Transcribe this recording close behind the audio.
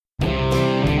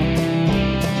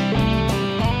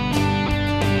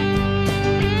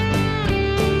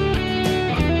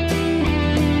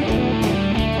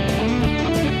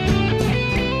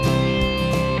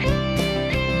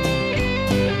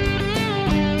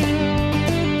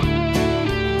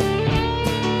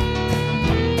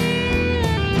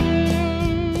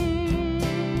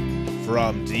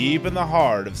deep in the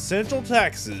heart of Central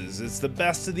Texas, it's the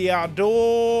Best of the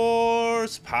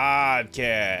Outdoors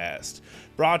podcast.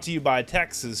 Brought to you by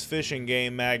Texas Fishing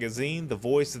Game Magazine, the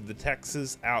voice of the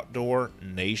Texas outdoor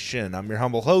nation. I'm your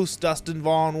humble host, Dustin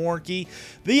Warncke,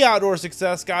 the outdoor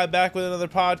success guy, back with another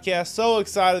podcast. So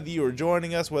excited that you are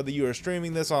joining us, whether you are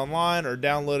streaming this online or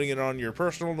downloading it on your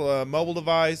personal mobile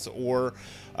device or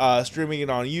streaming it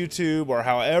on YouTube or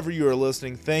however you are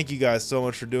listening. Thank you guys so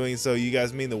much for doing so. You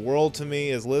guys mean the world to me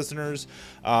as listeners.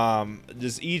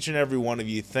 Just each and every one of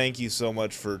you, thank you so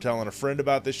much for telling a friend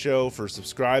about the show, for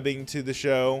subscribing to the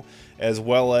show, as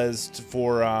well as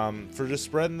for just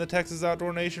spreading the Texas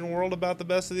Outdoor Nation world about the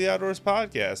Best of the Outdoors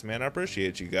podcast. Man, I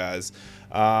appreciate you guys.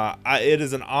 It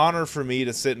is an honor for me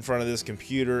to sit in front of this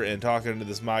computer and talk into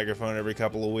this microphone every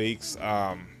couple of weeks.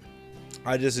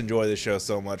 I just enjoy this show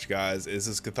so much, guys. This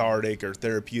is cathartic or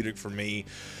therapeutic for me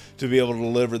to be able to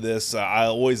deliver this. I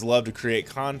always love to create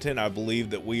content. I believe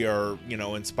that we are,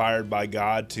 inspired by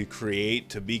God to create,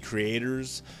 to be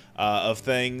creators of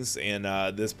things. And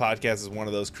this podcast is one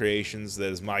of those creations that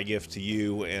is my gift to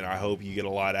you. And I hope you get a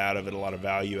lot out of it, a lot of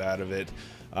value out of it.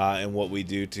 And what we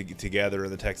do together in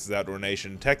the Texas Outdoor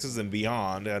Nation, Texas and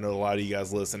beyond. I know a lot of you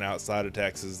guys listen outside of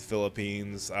Texas, the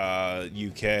Philippines,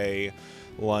 UK,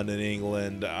 London,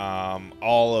 England,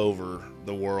 all over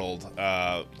the world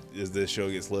as this show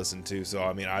gets listened to. So,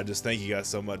 I just thank you guys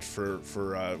so much for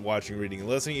watching, reading, and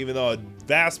listening. Even though a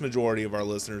vast majority of our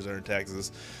listeners are in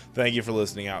Texas, thank you for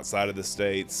listening outside of the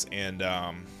states. And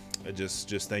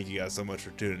just thank you guys so much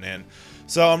for tuning in.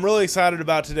 So I'm really excited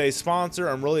about today's sponsor.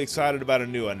 I'm really excited about a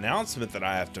new announcement that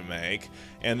I have to make.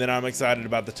 And then I'm excited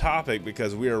about the topic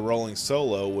because we are rolling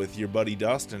solo with your buddy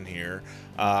Dustin here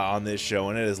on this show.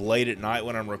 And it is late at night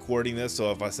when I'm recording this,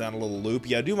 so if I sound a little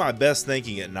loopy, I do my best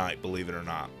thinking at night, believe it or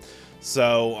not.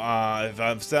 So if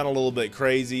I sound a little bit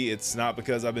crazy, it's not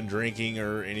because I've been drinking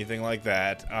or anything like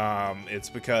that. It's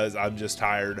because I'm just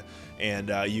tired, and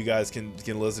you guys can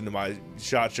listen to my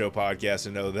SHOT Show podcast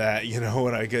and know that,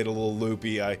 when I get a little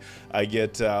loopy, I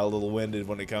get a little winded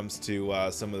when it comes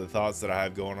to some of the thoughts that I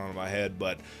have going on in my head.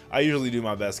 But I usually do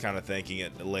my best kind of thinking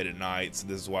it late at night, so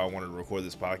this is why I wanted to record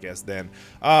this podcast then.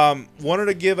 Wanted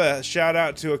to give a shout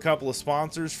out to a couple of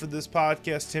sponsors for this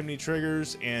podcast, Timney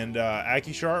Triggers and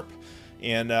AccuSharp.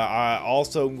 And I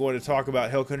also am going to talk about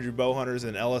Hill Country Bow Hunters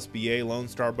and LSBA, Lone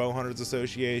Star Bow Hunters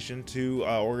Association, two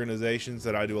organizations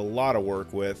that I do a lot of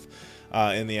work with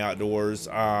in the outdoors,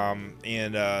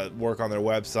 and work on their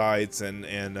websites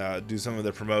and do some of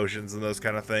their promotions and those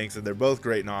kind of things. And they're both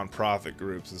great nonprofit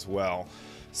groups as well.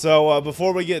 So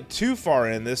before we get too far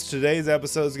in this, today's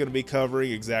episode is going to be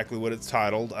covering exactly what it's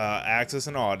titled, Axis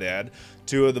and Aoudad,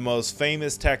 two of the most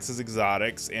famous Texas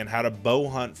exotics, and how to bow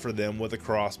hunt for them with a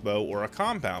crossbow or a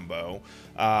compound bow.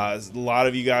 A lot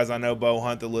of you guys I know bow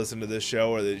hunt that listen to this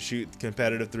show or that shoot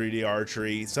competitive 3D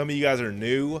archery. Some of you guys are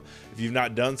new. If you've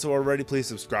not done so already, please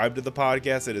subscribe to the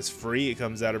podcast. It is free. It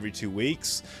comes out every 2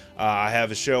 weeks. I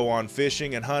have a show on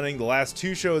fishing and hunting. The last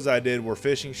two shows I did were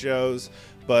fishing shows.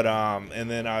 But and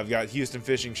then I've got Houston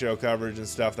Fishing Show coverage and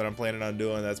stuff that I'm planning on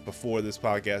doing. That's before this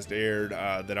podcast aired.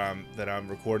 That I'm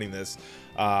recording this.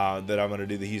 That I'm going to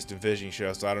do the Houston Fishing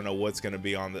Show. So I don't know what's going to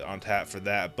be on tap for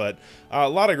that. But a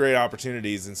lot of great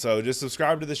opportunities. And so just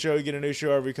subscribe to the show. You get a new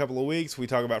show every couple of weeks. We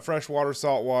talk about freshwater,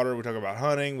 saltwater. We talk about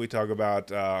hunting. We talk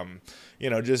about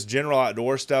just general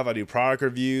outdoor stuff. I do product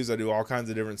reviews. I do all kinds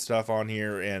of different stuff on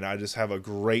here, and I just have a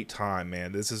great time,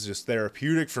 man. This is just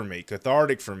therapeutic for me,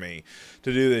 cathartic for me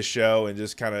to do this show and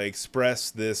just kind of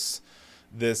express this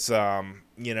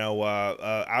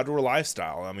outdoor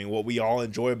lifestyle. What we all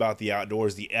enjoy about the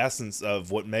outdoors, the essence of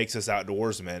what makes us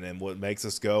outdoorsmen and what makes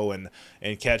us go and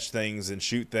catch things and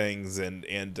shoot things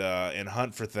and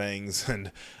hunt for things.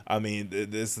 And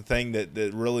it's the thing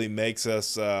that really makes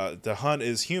us, to hunt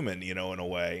is human, in a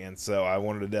way. And so I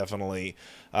wanted to definitely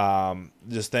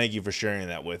just thank you for sharing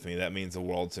that with me. That means the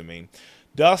world to me.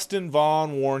 Dustin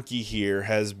Warncke here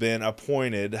has been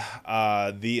appointed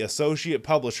the associate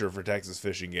publisher for Texas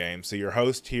Fishing Game. So your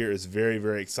host here is very,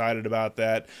 very excited about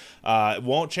that. It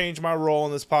won't change my role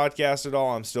in this podcast at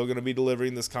all. I'm still going to be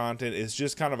delivering this content. It's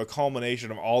just kind of a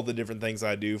culmination of all the different things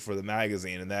I do for the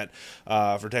magazine. And that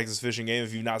for Texas Fishing Game,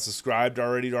 if you've not subscribed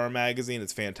already to our magazine,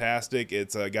 it's fantastic.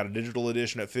 It's got a digital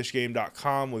edition at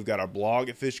fishgame.com. We've got a blog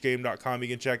at fishgame.com you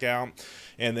can check out.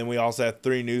 And then we also have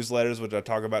 3 newsletters, which I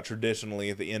talk about traditionally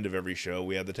at the end of every show.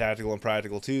 We have the Tactical and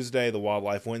Practical Tuesday, the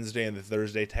Wildlife Wednesday, and the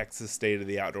Thursday Texas State of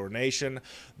the Outdoor Nation.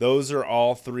 Those are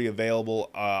all 3 available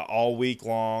all week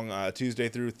long, Tuesday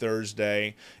through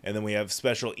Thursday. And then we have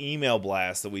special email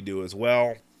blasts that we do as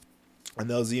well. And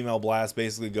those email blasts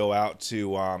basically go out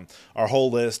to our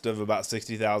whole list of about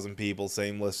 60,000 people,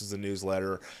 same list as the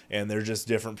newsletter. And they're just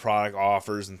different product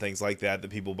offers and things like that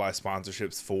people buy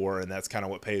sponsorships for. And that's kind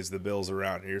of what pays the bills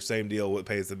around here. Same deal, what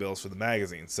pays the bills for the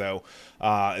magazine. So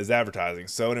is advertising.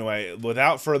 So anyway,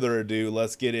 without further ado,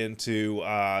 let's get into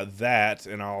that.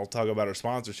 And I'll talk about our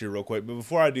sponsors here real quick. But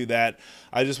before I do that,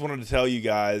 I just wanted to tell you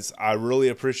guys, I really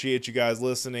appreciate you guys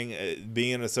listening.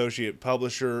 Being an associate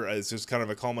publisher is just kind of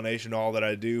a culmination of all that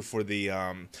I do for the,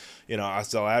 I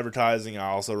sell advertising. I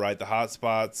also write the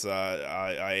hotspots.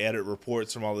 I edit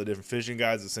reports from all the different fishing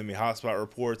guides that send me hotspot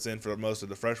reports in for most of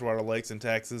the freshwater lakes in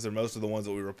Texas, or most of the ones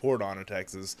that we report on in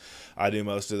Texas. I do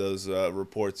most of those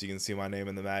reports. You can see my name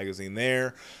in the magazine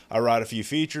there. I write a few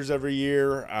features every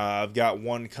year. I've got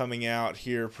one coming out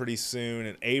here pretty soon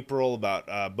in April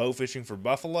about bow fishing for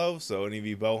buffalo. So any of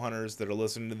you bow hunters that are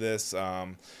listening to this,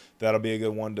 that'll be a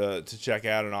good one to check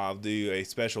out, and I'll do a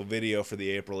special video for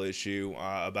the April issue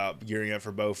about gearing up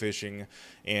for bow fishing,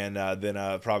 and then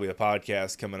probably a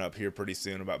podcast coming up here pretty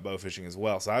soon about bow fishing as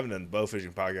well. So I haven't done a bow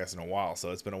fishing podcast in a while, so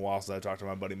it's been a while since I talked to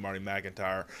my buddy Marty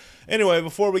McIntyre. Anyway,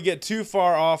 before we get too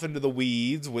far off into the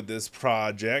weeds with this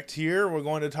project here, we're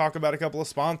going to talk about a couple of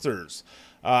sponsors.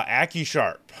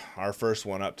 AccuSharp, our first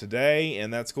one up today,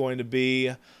 and that's going to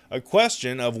be a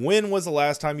question of when was the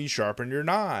last time you sharpened your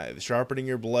knives. Sharpening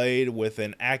your blade with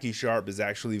an AccuSharp is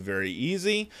actually very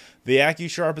easy. The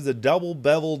AccuSharp is a double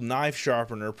beveled knife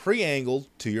sharpener pre-angled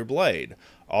to your blade.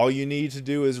 All you need to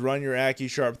do is run your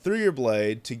AccuSharp through your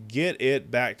blade to get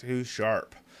it back to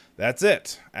sharp. That's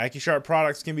it. AccuSharp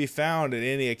products can be found at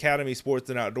any Academy Sports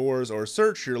and Outdoors, or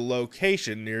search your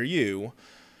location near you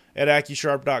at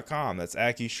AccuSharp.com. That's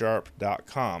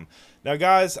AccuSharp.com. Now,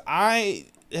 guys, I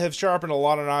have sharpened a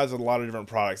lot of knives with a lot of different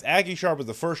products. AccuSharp was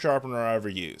the first sharpener I ever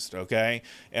used, okay?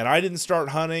 And I didn't start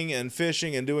hunting and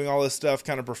fishing and doing all this stuff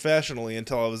kind of professionally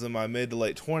until I was in my mid to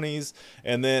late 20s.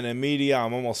 And then in media,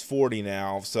 I'm almost 40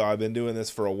 now, so I've been doing this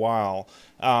for a while.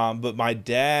 But my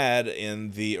dad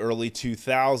in the early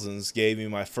 2000s gave me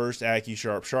my first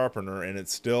AccuSharp sharpener, and they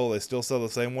still sell the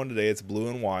same one today. It's blue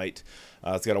and white.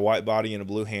 It's got a white body and a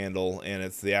blue handle, and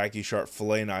it's the AccuSharp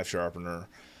fillet knife sharpener.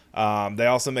 They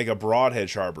also make a broadhead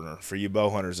sharpener for you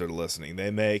bow hunters that are listening. They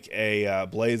make a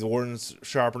blaze orange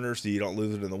sharpener so you don't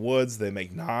lose it in the woods. They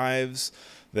make knives.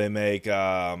 They make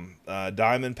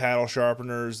diamond paddle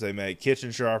sharpeners. They make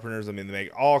kitchen sharpeners. I mean, they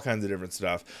make all kinds of different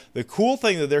stuff. The cool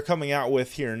thing that they're coming out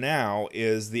with here now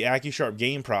is the AccuSharp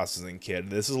game processing kit.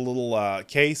 This is a little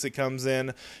case that comes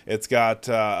in. It's got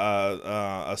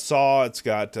a saw. It's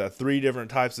got 3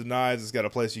 different types of knives. It's got a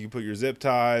place you can put your zip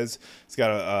ties. It's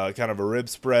got a kind of a rib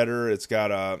spreader. It's got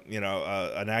an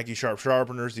AccuSharp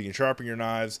sharpener so you can sharpen your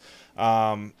knives.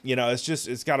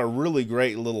 It's got a really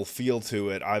great little feel to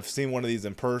it. I've seen one of these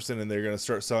in person, and they're going to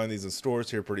start selling these in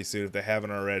stores here pretty soon if they haven't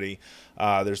already.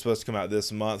 They're supposed to come out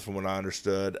this month from what I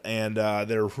understood, and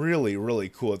they're really, really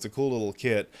cool. It's a cool little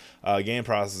kit, game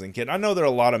processing kit. I know there are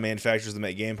a lot of manufacturers that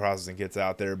make game processing kits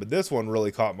out there, but this one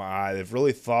really caught my eye. They've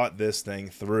really thought this thing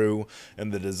through,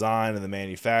 and the design and the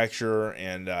manufacturer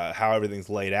and how everything's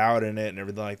laid out in it and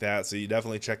everything like that. So you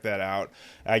definitely check that out,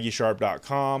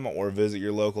 AccuSharp.com, or visit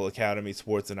your local Academy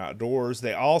Sports and Outdoors.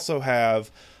 They also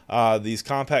have these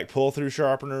compact pull-through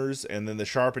sharpeners, and then the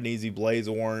Sharp and Easy Blaze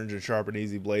Orange and Sharp and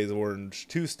Easy Blaze Orange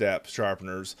two-step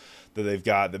sharpeners that they've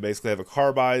got. They basically have a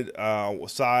carbide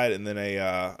side and then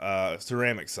a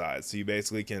ceramic side. So you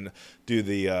basically can do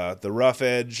the rough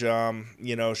edge,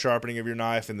 sharpening of your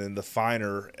knife, and then the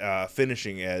finer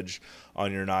finishing edge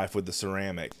on your knife with the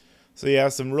ceramic. So yeah,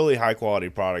 some really high quality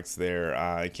products there.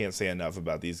 I can't say enough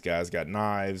about these guys. Got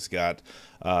knives, got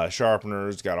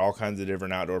sharpeners, got all kinds of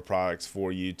different outdoor products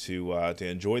for you to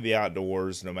enjoy the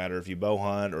outdoors, no matter if you bow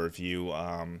hunt or if you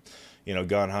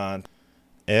gun hunt.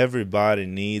 Everybody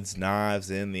needs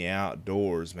knives in the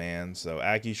outdoors, man. So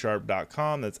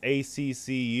AccuSharp.com, that's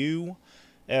AccuSharp.com.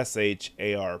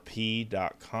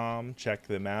 Check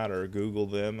them out or Google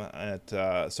them at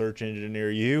search engine near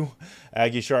you.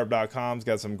 AccuSharp.com's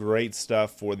got some great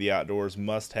stuff for the outdoors,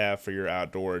 must have for your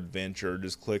outdoor adventure.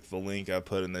 Just click the link I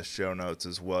put in the show notes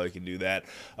as well. You can do that.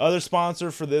 Other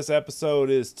sponsor for this episode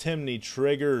is Timney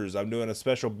Triggers. I'm doing a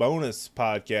special bonus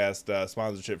podcast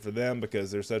sponsorship for them because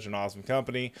they're such an awesome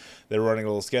company. They're running a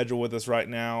little schedule with us right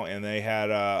now, and they had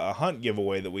a hunt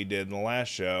giveaway that we did in the last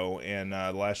show, and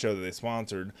the last show that they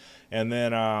sponsored. And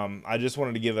then I just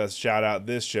wanted to give a shout out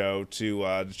this show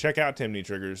to check out Timney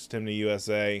Triggers, Timney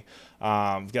USA.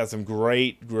 Got some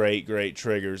great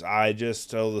triggers. I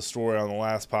just told the story on the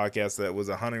last podcast that was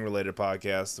a hunting related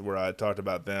podcast where I talked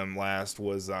about them last.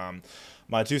 Was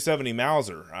my 270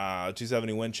 Mauser,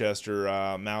 270 Winchester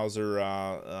Mauser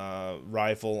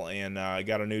rifle, and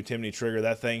got a new Timney trigger.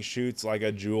 That thing shoots like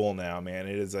a jewel now, man.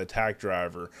 It is a tack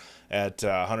driver at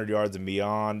 100 yards and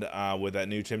beyond with that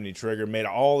new Timney trigger. Made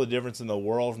all the difference in the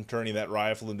world from turning that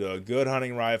rifle into a good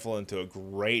hunting rifle into a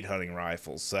great hunting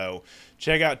rifle. So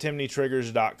check out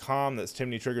timneytriggers.com. That's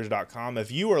timneytriggers.com.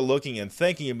 If you are looking and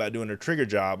thinking about doing a trigger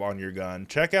job on your gun,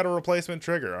 check out a replacement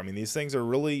trigger. I mean, these things are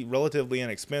really relatively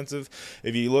inexpensive.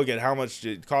 If you look at how much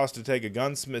it costs to take to a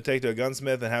gunsmith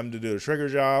and have them to do a trigger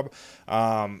job,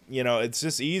 it's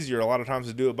just easier a lot of times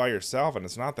to do it by yourself, and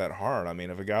it's not that hard. I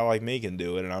mean, if a guy like me can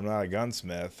do it, and I'm not a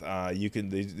gunsmith,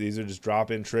 these are just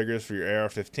drop-in triggers for your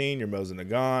AR-15, your Mosin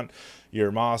Nagant,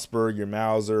 your Mossberg, your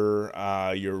Mauser,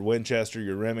 your Winchester,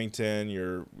 your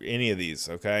Remington, any of these,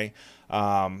 okay?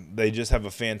 They just have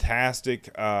a fantastic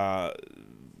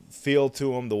feel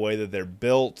to them, the way that they're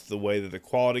built, the way that the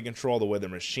quality control, the way they're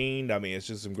machined. I mean, it's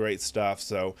just some great stuff.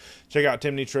 So check out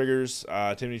Timney Triggers,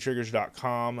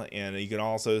 timneytriggers.com, and you can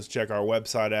also check our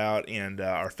website out and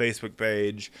our Facebook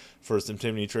page for some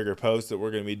Timney Trigger posts that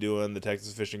we're going to be doing, the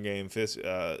Texas Fishing Game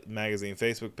Magazine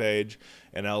Facebook page,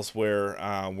 and elsewhere.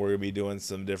 We're going to be doing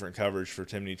some different coverage for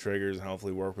Timney Triggers and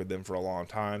hopefully work with them for a long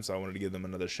time. So I wanted to give them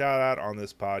another shout out on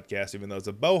this podcast, even though it's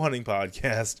a bow hunting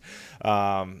podcast.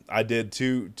 I did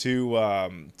two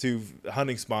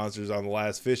hunting sponsors on the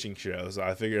last fishing show, so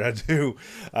I figured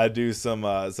I'd do some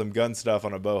gun stuff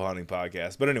on a bow hunting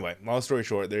podcast. But anyway, long story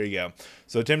short, there you go.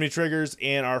 So Timney Triggers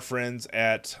and our friends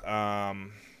at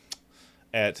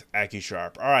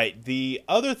AccuSharp. All right, the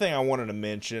other thing I wanted to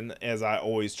mention, as I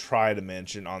always try to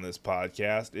mention on this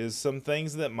podcast, is some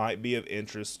things that might be of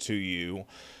interest to you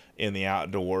in the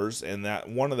outdoors, and that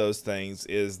one of those things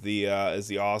is the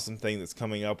awesome thing that's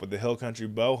coming up with the Hill Country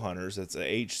Bow Hunters. It's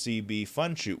a HCB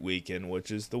Fun Shoot Weekend,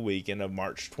 which is the weekend of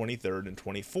March 23rd and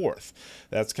 24th.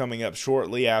 That's coming up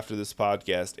shortly after this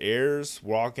podcast airs.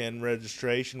 Walk-up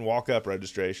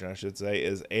registration, I should say,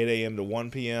 is 8 a.m. to 1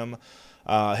 p.m.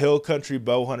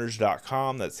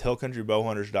 hillcountrybowhunters.com. That's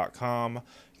hillcountrybowhunters.com. You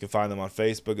can find them on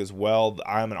Facebook as well.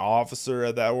 I'm an officer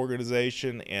at that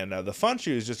organization, and the Fun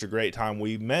Shoot is just a great time.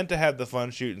 We meant to have the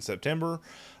Fun Shoot in September,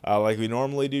 like we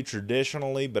normally do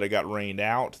traditionally, but it got rained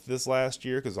out this last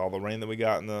year because all the rain that we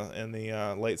got in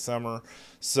the late summer.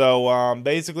 So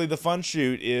basically, the Fun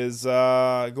Shoot is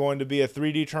going to be a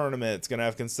 3D tournament. It's going to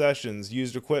have concessions,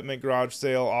 used equipment, garage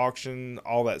sale, auction,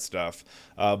 all that stuff.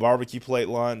 Barbecue plate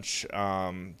lunch,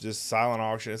 just silent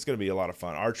auction. It's going to be a lot of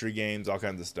fun. Archery games, all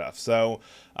kinds of stuff. So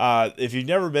if you've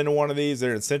never been to one of these,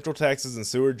 they're in Central Texas in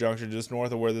Seward Junction, just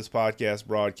north of where this podcast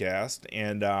broadcast.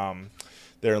 And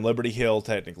they're in Liberty Hill,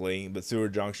 technically, but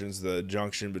Seward Junction's the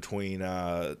junction between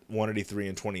 183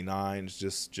 and 29.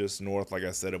 It's just north, like I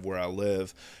said, of where I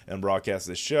live and broadcast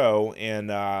this show.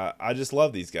 And I just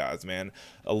love these guys, man.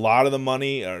 A lot of the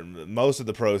money, or most of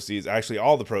the proceeds, actually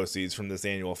all the proceeds from this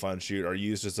annual Fun Shoot are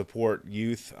used to support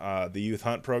youth, the youth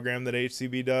hunt program that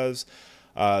HCB does.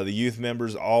 The youth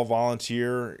members all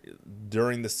volunteer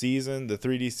during the season, the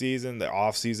 3D season. The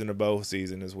off season of bow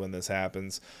season is when this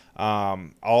happens,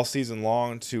 all season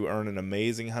long, to earn an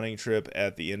amazing hunting trip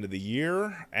at the end of the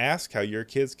year. Ask how your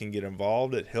kids can get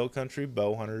involved at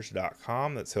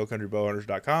hillcountrybowhunters.com. That's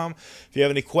hillcountrybowhunters.com. If you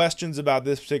have any questions about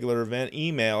this particular event,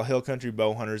 email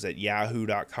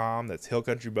hillcountrybowhunters@yahoo.com. That's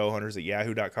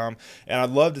hillcountrybowhunters@yahoo.com. And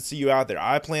I'd love to see you out there.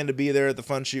 I plan to be there at the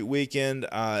Fun Shoot weekend.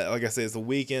 Like I said, it's the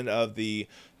weekend of the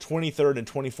 23rd and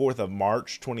 24th of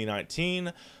March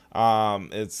 2019.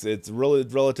 It's really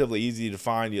relatively easy to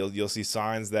find. You'll see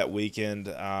signs that weekend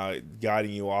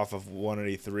guiding you off of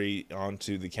 183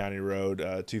 onto the county road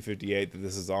 258 that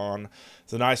this is on.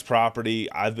 It's a nice property.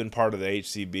 I've been part of the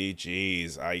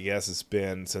HCB, I guess it's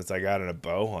been since I got into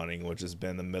bow hunting, which has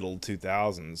been the middle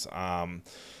 2000s.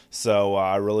 So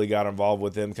I really got involved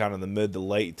with them kind of the mid to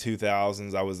late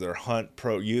 2000s. I was their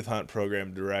youth hunt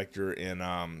program director in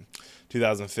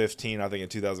 2015, I think in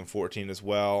 2014 as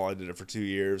well. I did it for 2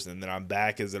 years, and then I'm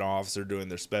back as an officer doing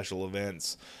their special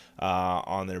events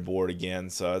on their board again.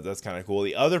 So that's kind of cool.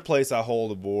 The other place I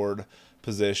hold a board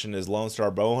position is Lone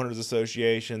Star Bowhunters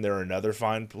Association. They're another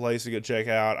fine place to go check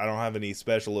out. I don't have any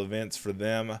special events for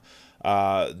them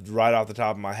right off the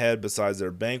top of my head besides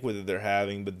their banquet that they're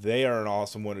having, but they are an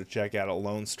awesome one to check out at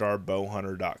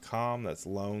LoneStarBowhunter.com. That's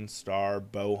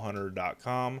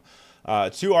LoneStarBowhunter.com.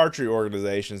 Two archery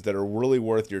organizations that are really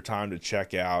worth your time to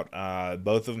check out.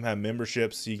 Both of them have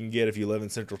memberships you can get if you live in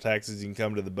Central Texas. You can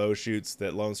come to the bow shoots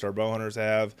that Lone Star Bowhunters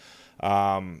have.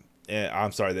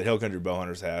 I'm sorry, that Hill Country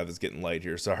Bowhunters have. It's getting late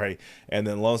here, sorry. And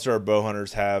then Lone Star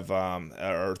Bowhunters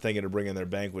are thinking of bringing their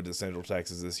banquet to Central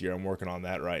Texas this year. I'm working on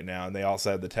that right now. And they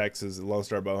also have Lone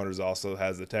Star Bowhunters also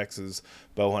has the Texas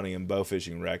bow hunting and bow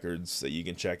fishing records that you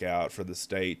can check out for the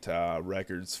state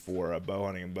records for bow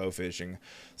hunting and bow fishing.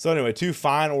 So anyway, two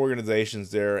fine organizations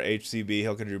there, HCB,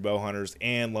 Hill Country Bowhunters,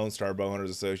 and Lone Star Bowhunters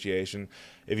Association.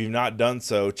 If you've not done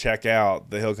so, check out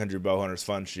the Hill Country Bowhunters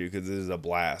Fun Shoot, because it is a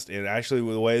blast. And actually,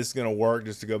 the way it's going to work,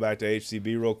 just to go back to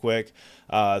HCB real quick,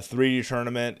 3D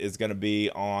tournament is going to be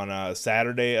on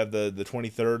Saturday of the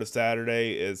 23rd of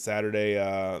Saturday. It's Saturday,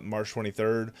 March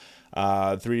 23rd.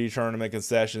 3D tournament,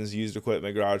 concessions, used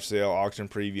equipment, garage sale, auction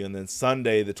preview, and then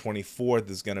Sunday the 24th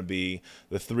is going to be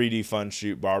the 3D Fun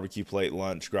Shoot, barbecue plate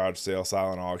lunch, garage sale,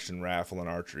 silent auction, raffle, and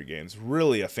archery games.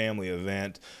 Really a family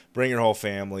event. Bring your whole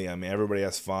family. I mean, everybody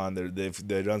has fun. They've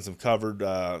done some covered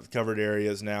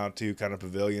areas now too, kind of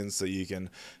pavilions, so you can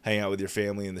hang out with your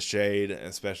family in the shade,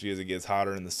 especially as it gets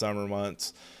hotter in the summer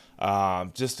months.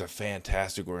 Just a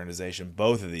fantastic organization,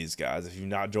 both of these guys. If you've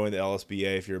not joined the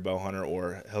LSBA, if you're a bow hunter,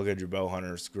 or Hill Country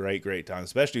Bowhunters, great time,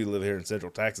 especially if you live here in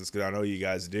Central Texas, because I know you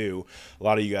guys do. A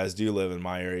lot of you guys do live in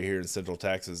my area here in Central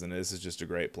Texas, and this is just a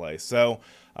great place. So,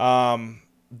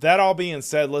 that all being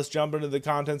said, let's jump into the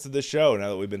contents of the show now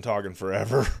that we've been talking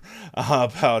forever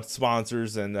about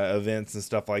sponsors and events and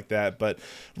stuff like that. But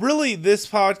really, this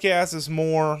podcast is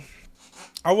more,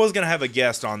 I was going to have a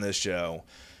guest on this show,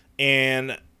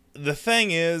 and the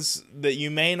thing is that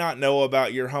you may not know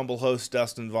about your humble host,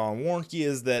 Dustin von Warncke,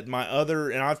 is that and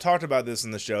I've talked about this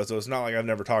in the show, so it's not like I've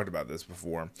never talked about this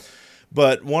before,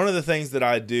 but one of the things that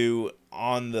I do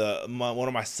on one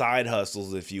of my side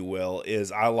hustles, if you will, is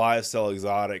I live sell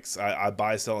exotics. I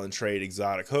buy, sell, and trade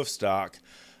exotic hoof stock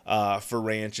for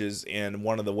ranches, and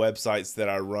one of the websites that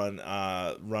I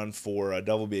run for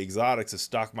Double B Exotics is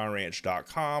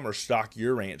stockmyranch.com or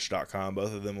stockyourranch.com.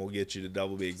 Both of them will get you to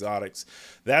Double B Exotics.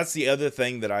 That's the other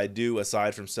thing that I do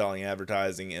aside from selling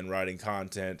advertising and writing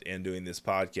content and doing this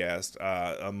podcast,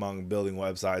 among building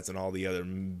websites and all the other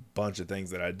bunch of things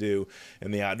that I do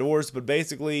in the outdoors. But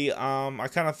basically, I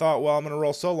kind of thought, well, I'm going to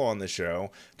roll solo on this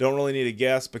show. Don't really need a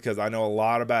guest because I know a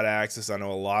lot about Axis. I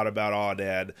know a lot about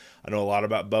Aoudad. I know a lot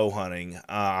about bow hunting.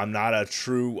 I'm not going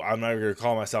to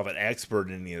call myself an expert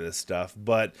in any of this stuff,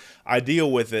 but I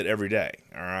deal with it every day.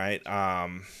 All right.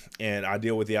 And I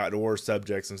deal with the outdoor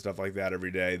subjects and stuff like that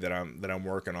every day that I'm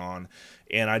working on.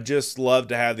 And I just love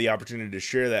to have the opportunity to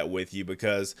share that with you,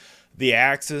 because the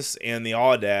Axis and the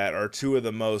Aoudad are two of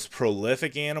the most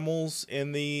prolific animals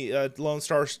in the Lone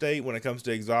Star State when it comes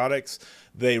to exotics.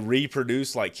 They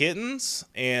reproduce like kittens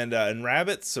and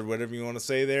rabbits, or whatever you want to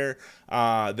say there.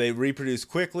 They reproduce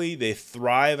quickly. They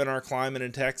thrive in our climate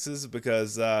in Texas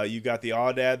because you got the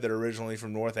Aoudad that are originally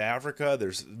from North Africa.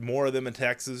 There's more of them in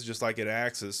Texas, just like in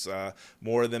Axis.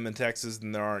 More of them in Texas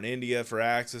than there are in India for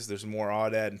Axis. There's more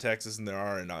Aoudad in Texas than there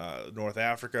are in North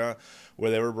Africa, where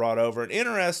they were brought over. And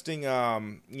interesting,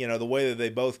 the way that they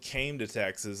both came to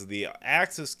Texas. The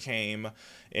Axis came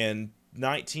in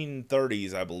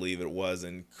 1930s, I believe it was,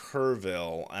 in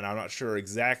Kerrville, and I'm not sure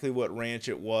exactly what ranch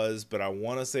it was, but I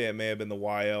want to say it may have been the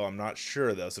YO. I'm not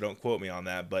sure though, so don't quote me on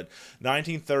that. But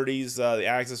 1930s, the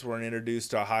Axis were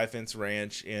introduced to a high fence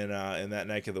ranch in that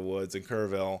neck of the woods in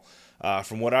Kerrville.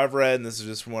 From what I've read, and this is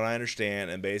just from what I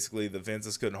understand, and basically the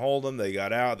fences couldn't hold them. They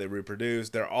got out, they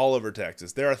reproduced. They're all over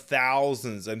Texas. There are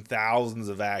thousands and thousands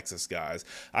of Axis guys.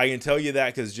 I can tell you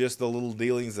that because just the little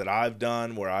dealings that I've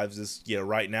done, where I've just,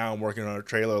 right now I'm working on a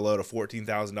trailer load, a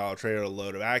 $14,000 trailer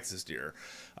load of Axis deer.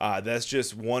 That's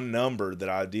just one number that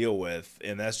I deal with,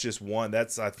 and that's just one.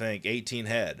 That's, I think, 18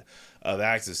 head of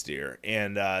Axis deer,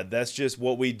 and that's just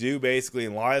what we do basically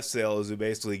in live sale. Is we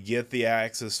basically get the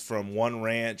Axis from one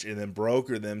ranch and then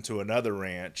broker them to another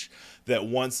ranch that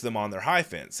wants them on their high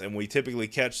fence, and we typically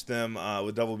catch them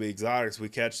with Double B Exotics. We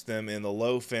catch them in the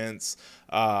low fence.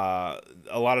 A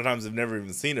lot of times they've never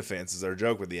even seen a fence, is our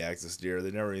joke with the Axis deer.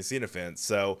 They've never even seen a fence,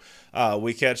 so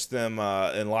we catch them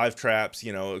in live traps,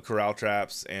 corral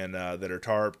traps, and that are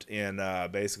tarped,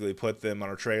 and basically put them on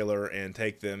a trailer and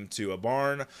take them to a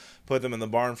barn. Put them in the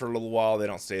barn for a little while. They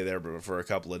don't stay there but for a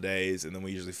couple of days, and then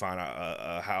we usually find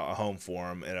a home for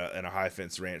them in a high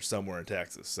fence ranch somewhere in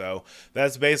Texas. So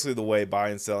that's basically the way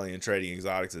buying, selling, and trading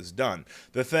exotics is done.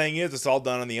 The thing is, it's all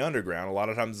done on the underground. A lot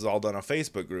of times it's all done on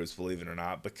Facebook groups, believe it or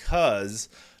not, because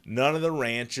none of the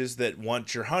ranches that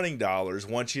want your hunting dollars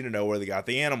want you to know where they got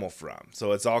the animal from.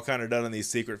 So it's all kind of done in these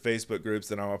secret Facebook groups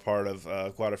that I'm a part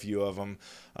of, quite a few of them.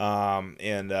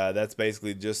 And that's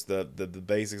basically just the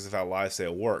basics of how live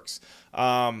sale works.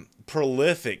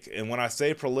 Prolific, and when I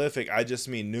say prolific, I just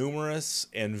mean numerous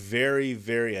and very,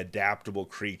 very adaptable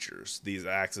creatures. These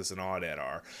Axis and Aoudad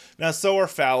are. Now, so are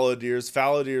fallow deers.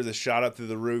 Fallow deer have shot up through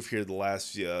the roof here the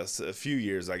last few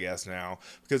years, I guess now,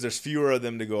 because there's fewer of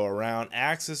them to go around.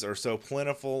 Axis are so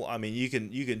plentiful. I mean, you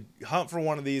can hunt for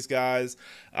one of these guys.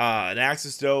 An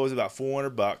Axis doe is about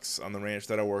 $400 on the ranch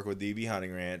that I work with, DB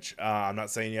Hunting Ranch. I'm not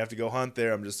saying you have to go hunt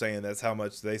there. I'm just saying that's how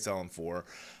much they sell them for.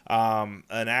 An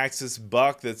Axis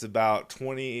buck that's about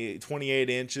 28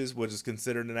 inches, which is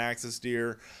considered an Axis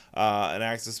deer. An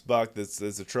Axis buck that's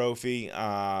a trophy,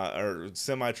 or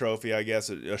semi-trophy, I guess,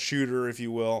 a shooter, if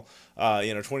you will.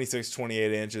 26,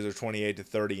 28 inches or 28 to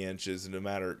 30 inches, no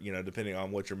matter, depending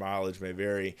on what your mileage may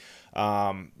vary.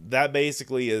 That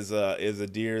basically is a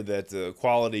deer that's a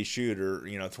quality shooter,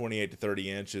 28 to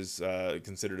 30 inches,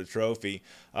 considered a trophy.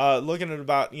 Looking at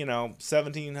about,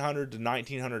 $1,700 to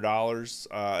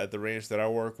 $1,900 at the ranch that I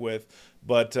work with.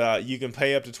 But you can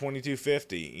pay up to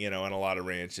 $2,250, in a lot of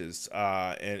ranches,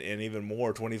 and even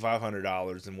more,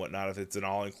 $2,500 and whatnot if it's an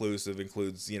all-inclusive,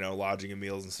 includes, lodging and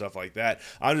meals and stuff like that.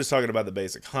 I'm just talking about the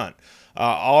basic hunt.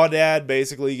 Aoudad,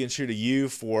 basically, you can shoot a ewe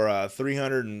for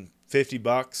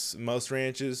 $350 most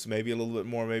ranches, maybe a little bit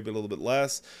more, maybe a little bit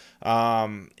less.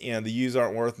 And the ewes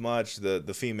aren't worth much.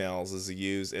 The females is the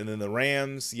ewes, and then the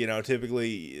rams,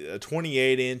 typically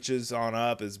 28 inches on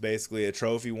up is basically a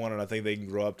trophy one, and I think they can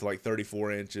grow up to like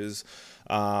 34 inches.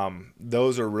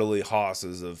 Those are really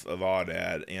hosses of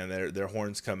Aoudad, and their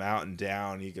horns come out and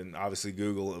down. You can obviously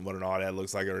Google what an Aoudad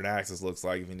looks like or an Axis looks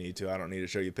like if you need to. I don't need to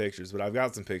show you pictures, but I've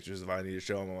got some pictures if I need to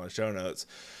show them on my show notes.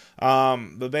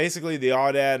 But basically the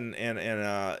Aoudad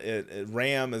and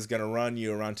ram is going to run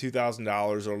you around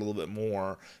 $2,000 or a little bit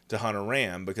more to hunt a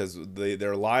ram, because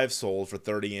they're live sold for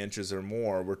 30 inches or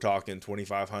more. We're talking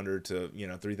 $2,500 to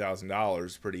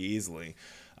 $3,000 pretty easily.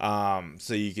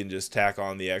 So you can just tack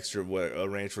on the extra what a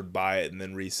ranch would buy it and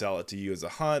then resell it to you as a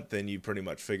hunt. Then you pretty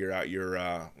much figure out your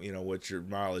what your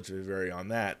mileage would vary on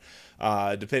that,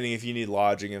 depending if you need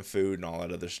lodging and food and all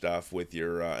that other stuff with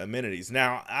your amenities.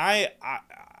 Now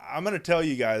I'm going to tell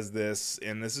you guys this,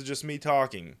 and this is just me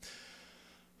talking.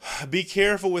 Be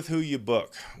careful with who you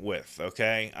book with,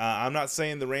 okay? I'm not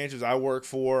saying the ranches I work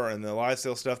for and the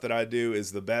lifestyle stuff that I do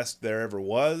is the best there ever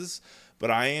was,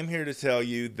 but I am here to tell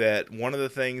you that one of the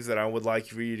things that I would like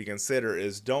for you to consider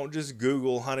is don't just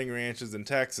Google hunting ranches in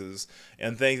Texas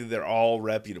and think that they're all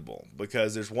reputable,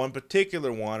 because there's one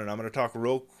particular one, and I'm going to talk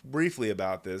real briefly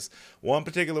about this. One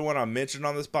particular one I mentioned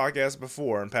on this podcast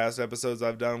before in past episodes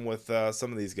I've done with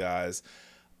some of these guys.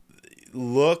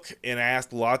 Look and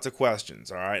ask lots of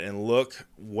questions, all right, and look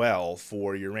well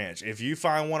for your ranch. If you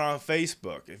find one on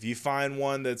Facebook, if you find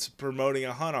one that's promoting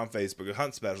a hunt on Facebook, a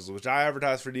hunt specials, which I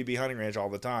advertise for DB Hunting Ranch all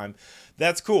the time,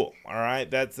 that's cool, all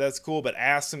right, that's cool, but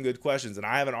ask some good questions. And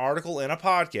I have an article in a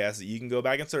podcast that you can go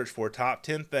back and search for, top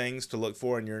 10 things to look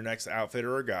for in your next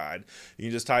outfitter or guide. You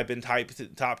can just type in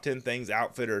top 10 things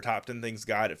outfitter or top 10 things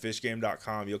guide at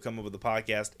fishgame.com. You'll come up with the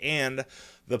podcast and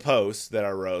the post that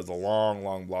I wrote, the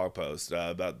long blog post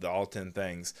about all 10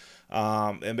 things.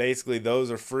 And basically those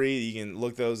are free. You can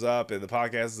look those up, and the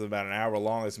podcast is about an hour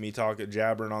long. It's me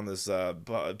jabbering on this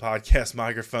podcast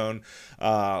microphone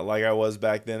like I was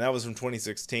back then. That was from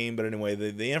 2016, but anyway,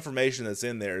 the information that's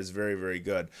in there is very, very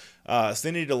good.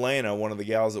 Cindy Delana, one of the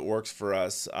gals that works for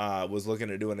us, was looking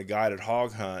at doing a guided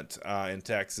hog hunt in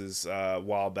Texas a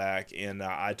while back, and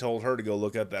I told her to go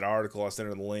look up that article. I sent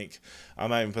her the link. I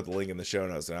might even put the link in the show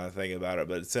notes now I'm thinking about it,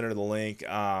 but send her the link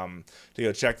to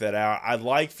go check that out. I'd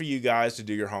like for you guys to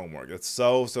do your homework. That's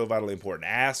so vitally important.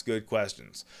 Ask good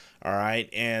questions. All right.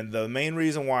 And the main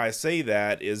reason why I say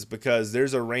that is because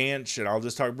there's a ranch, and I'll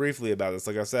just talk briefly about this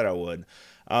like I said I would.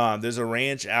 There's a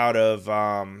ranch out of,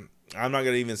 I'm not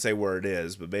going to even say where it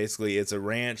is, but basically it's a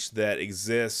ranch that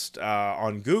exists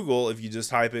on Google. If you just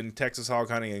type in Texas hog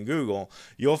hunting in Google,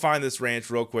 you'll find this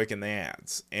ranch real quick in the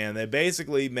ads. And they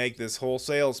basically make this whole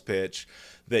sales pitch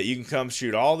that you can come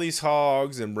shoot all these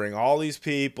hogs and bring all these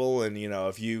people, and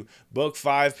if you book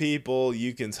 5 people,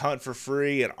 you can hunt for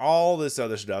free and all this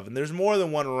other stuff. And there's more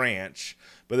than one ranch,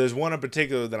 but there's one in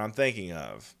particular that I'm thinking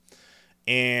of.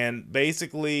 And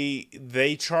basically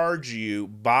they charge you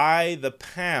by the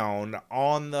pound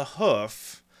on the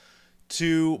hoof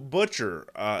to butcher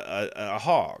a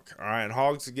hog. All right, and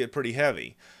hogs get pretty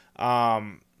heavy.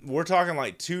 We're talking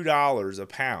like $2 a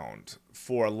pound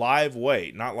for a live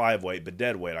weight, not live weight, but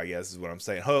dead weight, I guess is what I'm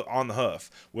saying, on the hoof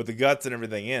with the guts and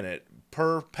everything in it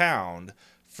per pound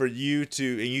for you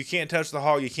to, and you can't touch the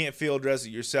hog, you can't field dress it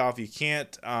yourself, you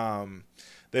can't,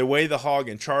 they weigh the hog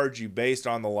and charge you based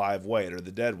on the live weight or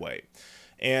the dead weight.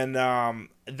 And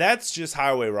that's just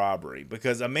highway robbery,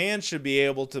 because a man should be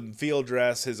able to field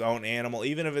dress his own animal,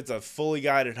 even if it's a fully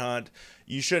guided hunt.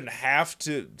 You shouldn't have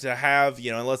to have,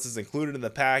 unless it's included in the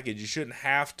package, you shouldn't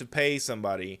have to pay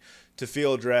somebody to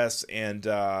field dress and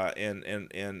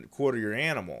quarter your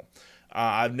animal.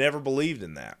 I've never believed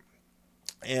in that.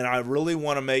 And I really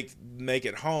want to make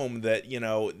it home that,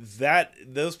 that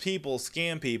those people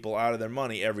scam people out of their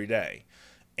money every day.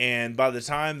 And by the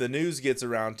time the news gets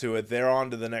around to it, they're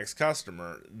on to the next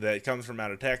customer that comes from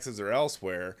out of Texas or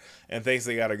elsewhere and thinks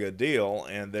they got a good deal,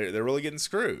 and they're really getting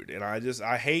screwed. And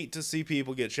I hate to see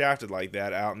people get shafted like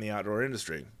that out in the outdoor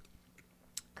industry.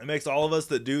 It makes all of us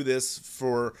that do this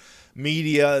for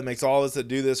media, it makes all of us that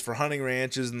do this for hunting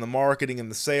ranches and the marketing and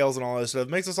the sales and all that stuff,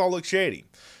 it makes us all look shady.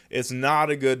 It's not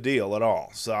a good deal at all.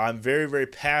 So I'm very, very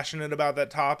passionate about that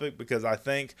topic, because I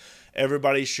think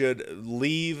everybody should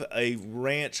leave a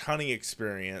ranch hunting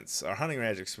experience or hunting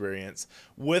ranch experience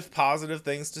with positive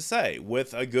things to say,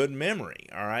 with a good memory.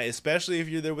 All right. Especially if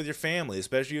you're there with your family,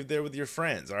 especially if you're there with your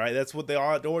friends. All right. That's what the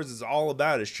outdoors is all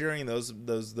about, is sharing those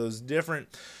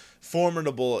different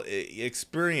formidable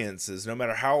experiences, no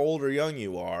matter how old or young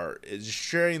you are, is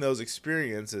sharing those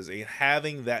experiences and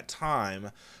having that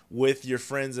time with your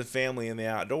friends and family in the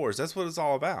outdoors. That's what it's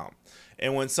all about.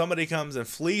 And when somebody comes and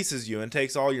fleeces you and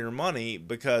takes all your money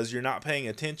because you're not paying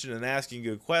attention and asking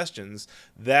good questions,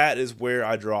 that is where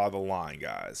I draw the line,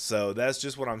 guys. So that's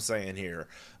just what I'm saying here.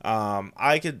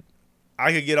 I could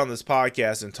get on this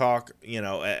podcast and talk,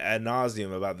 ad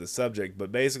nauseum about this subject,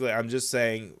 but basically I'm just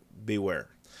saying, beware.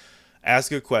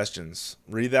 Ask good questions.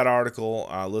 Read that article.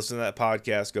 Listen to that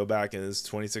podcast. Go back, and it's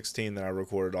 2016 that I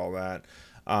recorded all that,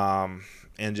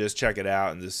 and just check it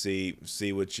out and just see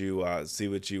what you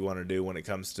want to do when it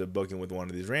comes to booking with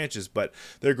one of these ranches. But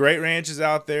there are great ranches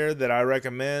out there that I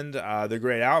recommend. They're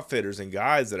great outfitters and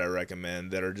guides that I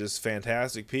recommend that are just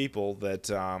fantastic people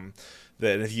that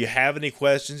if you have any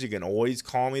questions, you can always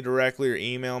call me directly or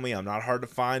email me. I'm not hard to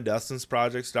find.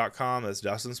 DustinsProjects.com. That's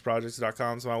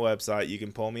DustinsProjects.com is my website. You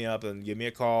can pull me up and give me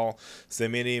a call,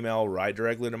 send me an email right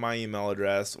directly to my email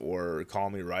address, or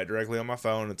call me right directly on my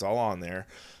phone. It's all on there.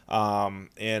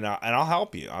 And I'll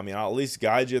help you. I mean, I'll at least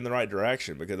guide you in the right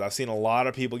direction, because I've seen a lot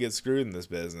of people get screwed in this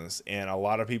business, and a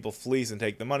lot of people fleece and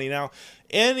take the money. Now,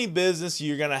 any business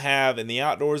you're going to have in the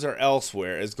outdoors or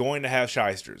elsewhere is going to have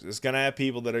shysters. It's going to have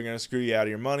people that are going to screw you out of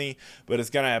your money, but it's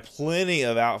going to have plenty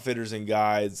of outfitters and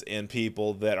guides and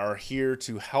people that are here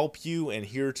to help you and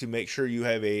here to make sure you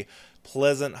have a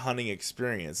pleasant hunting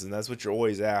experience, and that's what you're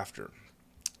always after.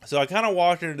 So I kind of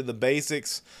walked into the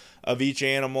basics of each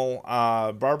animal.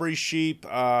 Barbary sheep,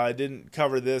 I didn't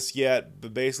cover this yet,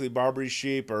 but basically Barbary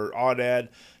sheep, or Aoudad,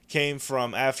 came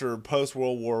from after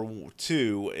post-World War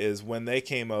II is when they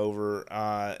came over,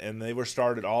 and they were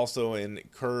started also in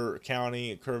Kerr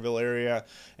County, Kerrville area,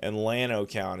 and Llano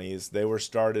counties. They were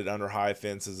started under high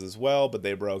fences as well, but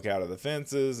they broke out of the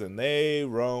fences, and they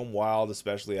roam wild,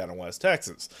 especially out in West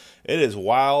Texas. It is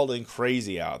wild and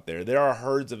crazy out there. There are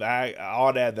herds of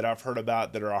Aoudad that I've heard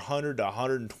about that are 100 to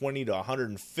 120 to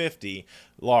 150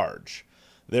 large.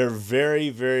 They're very,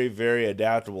 very, very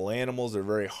adaptable animals. They're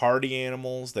very hardy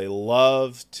animals. They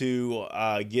love to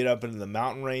get up into the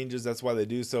mountain ranges. That's why they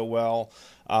do so well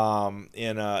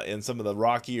in some of the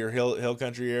rocky or hill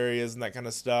country areas and that kind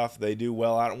of stuff. They do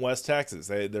well out in West Texas.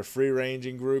 They're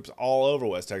free-ranging groups all over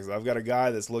West Texas. I've got a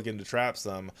guy that's looking to trap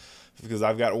some, because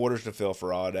I've got orders to fill for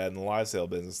Aoudad in the live sale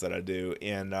business that I do.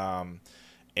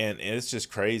 And it's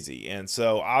just crazy. And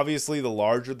so obviously the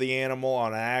larger the animal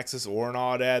on an axis or an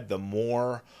Aoudad, the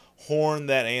more horn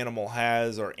that animal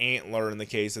has, or antler in the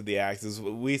case of the axis.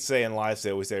 We say in live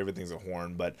sale, we say everything's a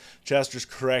horn, but Chester's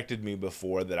corrected me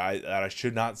before that I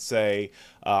should not say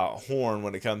horn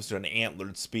when it comes to an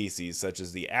antlered species such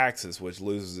as the axis, which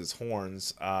loses its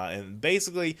horns. And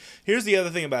basically, here's the other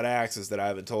thing about axis that I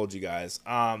haven't told you guys.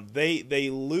 They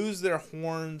lose their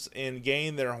horns and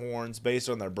gain their horns based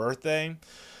on their birthday.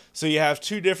 So you have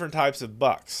two different types of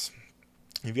bucks.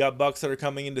 You've got bucks that are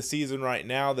coming into season right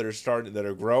now that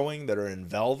are growing, that are in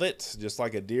velvet, just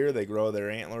like a deer. They grow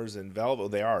their antlers in velvet. Well,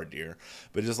 they are a deer,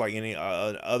 but just like any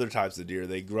other types of deer,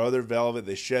 they grow their velvet,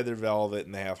 they shed their velvet,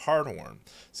 and they have hardhorn.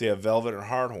 So you have velvet and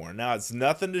hardhorn. Now, it's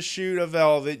nothing to shoot a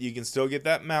velvet. You can still get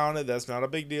that mounted. That's not a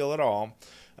big deal at all.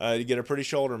 You get a pretty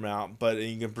shoulder mount, but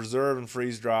you can preserve and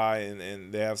freeze dry,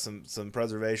 and they have some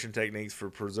preservation techniques for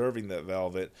preserving that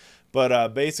velvet.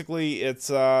 But basically, it's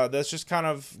that's just kind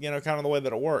of the way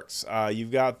that it works. You've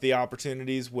got the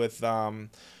opportunities with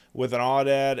With an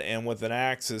Aoudad and with an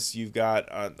Axis, you've got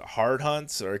hard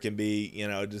hunts, or it can be,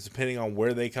 just depending on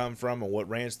where they come from and what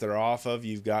ranch they're off of,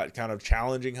 you've got kind of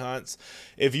challenging hunts.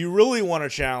 If you really want to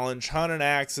challenge, hunt an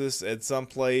Axis at some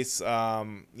place,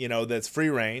 that's free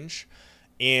range.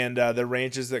 And the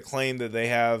ranches that claim that they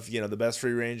have, the best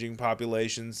free-ranging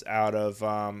populations out of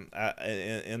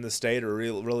in the state, or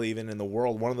really even in the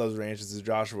world. One of those ranches is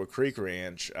Joshua Creek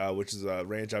Ranch, which is a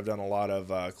ranch I've done a lot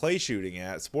of clay shooting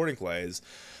at, sporting clays.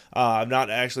 I've not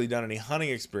actually done any hunting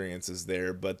experiences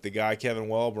there, but the guy Kevin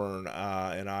Welburn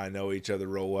and I know each other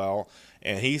real well,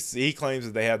 and he claims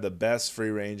that they have the best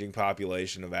free-ranging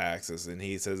population of Axis, and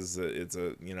he says it's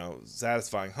a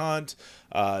satisfying hunt.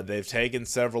 They've taken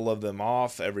several of them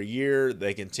off every year.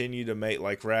 They continue to mate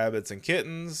like rabbits and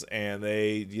kittens, and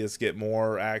they just get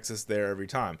more Axis there every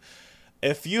time.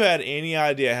 If you had any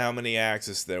idea how many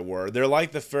Axis there were, they're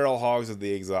like the feral hogs of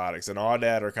the exotics, and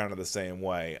Aoudad are kind of the same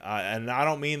way. And I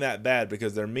don't mean that bad,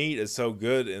 because their meat is so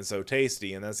good and so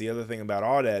tasty, and that's the other thing about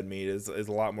Aoudad meat, is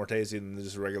a lot more tasty than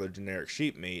just regular generic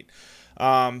sheep meat.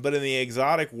 But in the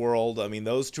exotic world, I mean,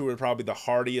 those two are probably the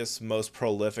hardiest, most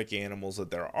prolific animals that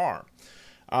there are.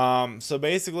 So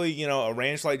basically, a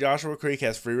ranch like Joshua Creek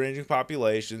has free-ranging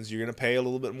populations. You're going to pay a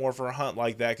little bit more for a hunt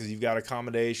like that, because you've got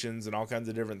accommodations and all kinds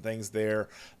of different things there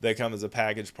that come as a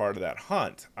package part of that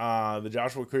hunt. The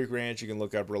Joshua Creek Ranch you can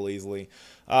look up real easily.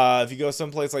 If you go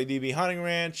someplace like DB Hunting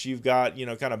Ranch, you've got,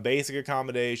 kind of basic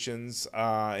accommodations,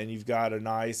 and you've got a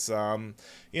nice, a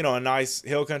nice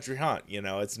hill country hunt.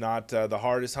 It's not the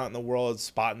hardest hunt in the world. It's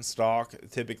spot and stalk,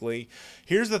 typically.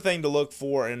 Here's the thing to look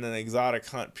for in an exotic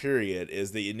hunt, period,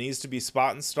 is that it needs to be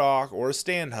spot and stalk or a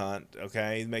stand hunt,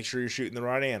 okay? Make sure you're shooting the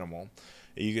right animal.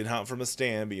 You can hunt from a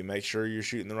stand, but you make sure you're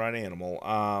shooting the right animal.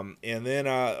 And then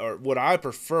or what I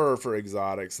prefer for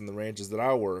exotics and the ranches that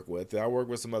I work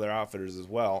with some other outfitters as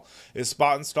well, is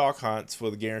spot and stalk hunts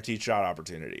with a guaranteed shot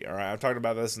opportunity. All right, I've talked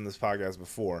about this in this podcast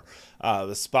before.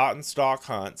 The spot and stalk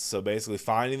hunts, so basically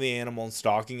finding the animal and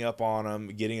stalking up on them,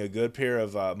 getting a good pair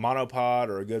of monopod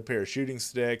or a good pair of shooting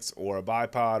sticks or a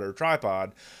bipod or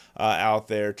tripod out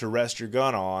there to rest your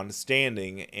gun on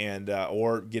standing, and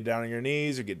or get down on your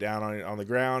knees or get down on the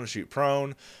ground and shoot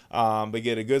prone, but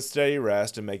get a good steady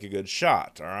rest and make a good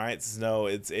shot. All right, so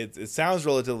it sounds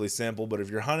relatively simple, but if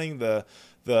you're hunting the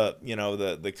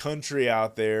country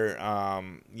out there,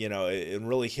 in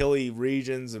really hilly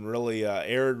regions and really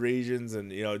arid regions,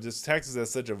 and just Texas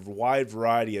has such a wide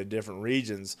variety of different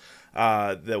regions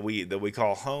that we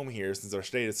call home here, since our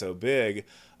state is so big.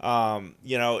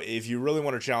 If you really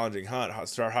want a challenging hunt,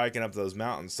 start hiking up those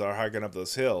mountains, start hiking up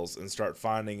those hills, and start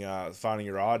finding your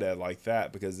Aoudad like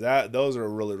that, because those are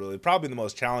really probably the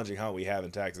most challenging hunt we have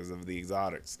in Texas of the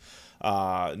exotics,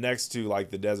 next to like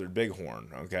the desert bighorn.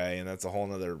 Okay, and that's a whole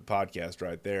nother podcast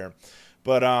right there.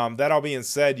 But that all being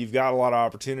said, you've got a lot of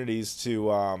opportunities to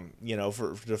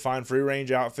to find free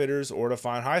range outfitters or to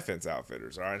find high fence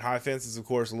outfitters. All right, high fence is of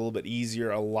course a little bit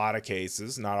easier, a lot of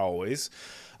cases, not always.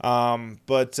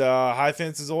 But high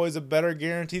fence is always a better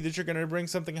guarantee that you're going to bring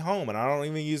something home. And I don't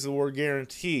even use the word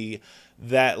guarantee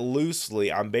that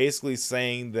loosely. I'm basically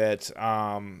saying that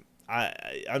I'm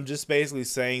just basically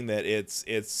saying that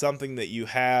it's something that you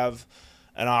have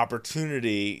an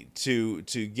opportunity to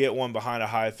get one behind a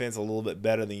high fence a little bit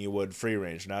better than you would free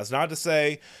range. Now, it's not to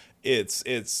say it's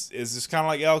just kind of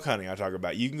like elk hunting I talk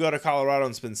about. You can go to Colorado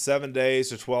and spend 7 days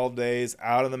to 12 days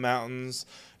out in the mountains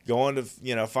going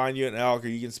to find you an elk, or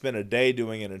you can spend a day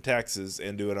doing it in Texas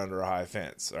and do it under a high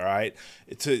fence. All right,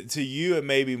 to you it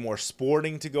may be more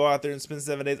sporting to go out there and spend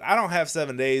 7 days. I don't have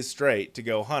 7 days straight to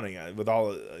go hunting with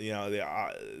all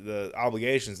the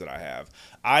obligations that I have.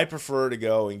 I prefer to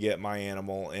go and get my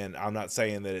animal, and I'm not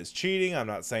saying that it's cheating. I'm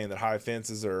not saying that high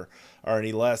fences are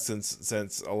any less,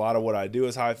 since a lot of what I do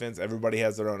is high fence. Everybody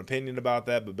has their own opinion about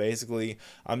that, but basically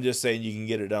I'm just saying you can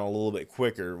get it done a little bit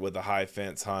quicker with a high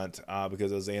fence hunt, because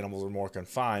those animals are more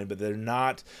confined, but they're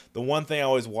not. The one thing I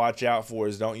always watch out for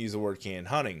is don't use the word canned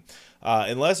hunting.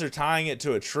 Unless they're tying it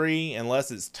to a tree,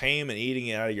 unless it's tame and eating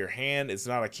it out of your hand, it's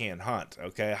not a canned hunt.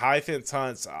 Okay, high fence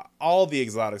hunts, all the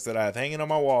exotics that I have hanging on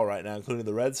my wall right now, including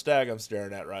the red stag I'm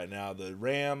staring at right now, the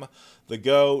ram, the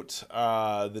goat,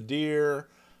 the deer,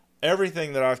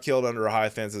 everything that I've killed under a high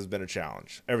fence has been a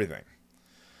challenge. Everything.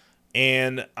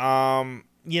 And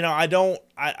I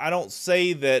don't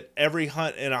say that every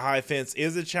hunt in a high fence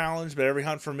is a challenge, but every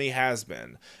hunt for me has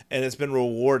been, and it's been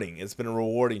rewarding. It's been a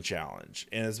rewarding challenge,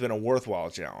 and it's been a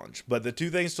worthwhile challenge. But the two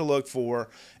things to look for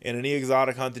in any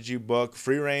exotic hunt that you book,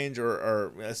 free range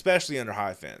or especially under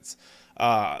high fence,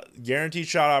 guaranteed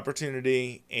shot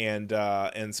opportunity and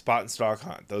spot and stalk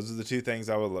hunt. Those are the two things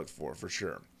I would look for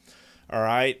sure. All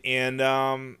right, and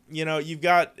you've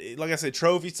got, like I said,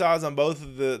 trophy size on both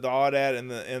of the Aoudad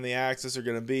and the Axis are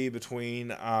going to be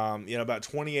between about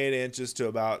 28 inches to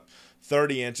about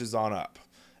 30 inches on up.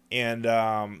 And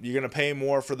you're going to pay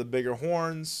more for the bigger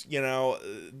horns.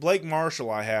 Blake Marshall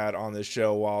I had on this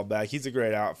show a while back. He's a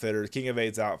great outfitter. King of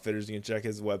Eights Outfitters. You can check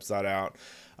his website out.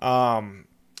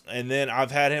 And then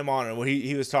I've had him on, and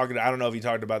he was talking. I don't know if he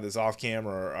talked about this off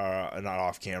camera or not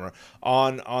off camera,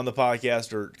 on the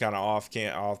podcast, or kind of off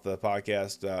the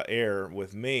podcast air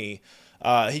with me.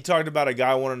 He talked about a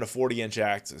guy wanting a 40-inch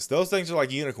axis. Those things are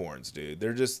like unicorns, dude.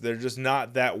 They're just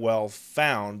not that well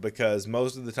found, because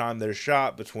most of the time they're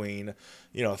shot between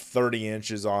 30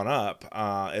 inches on up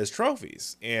as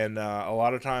trophies, and a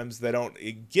lot of times they don't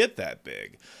get that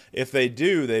big. If they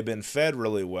do, they've been fed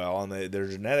really well, and their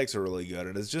genetics are really good.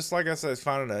 And it's just like I said, it's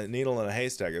finding a needle in a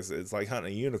haystack. It's like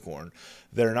hunting a unicorn.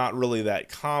 They're not really that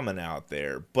common out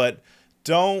there, but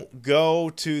don't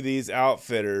go to these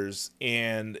outfitters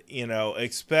and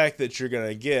expect that you're going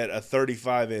to get a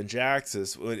 35-inch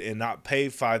axis and not pay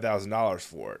 $5,000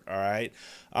 for it. All right,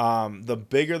 the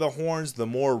bigger the horns, the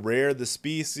more rare the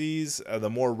species, the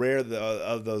more rare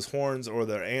of those horns or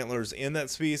the antlers in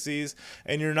that species,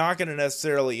 and you're not going to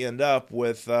necessarily end up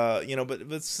with but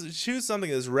choose something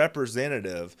that's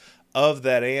representative of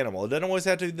that animal. It doesn't always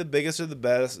have to be the biggest or the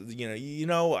best.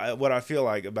 What I feel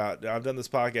like about, I've done this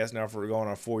podcast now for going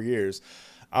on 4 years.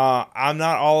 I'm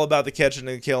not all about the catching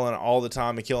and killing all the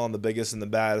time and killing the biggest and the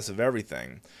baddest of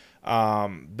everything.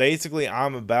 Basically,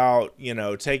 I'm about,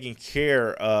 taking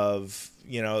care of,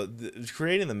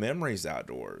 creating the memories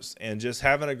outdoors and just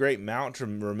having a great mount to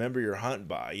remember your hunt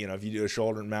by. If you do a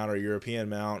shoulder mount or European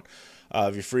mount,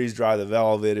 if you freeze dry the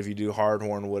velvet, if you do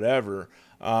hardhorn, whatever.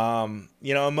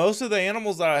 Most of the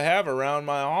animals that I have around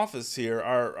my office here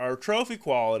are trophy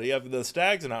quality. The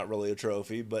stag's not really a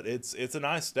trophy, but it's a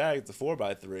nice stag. It's a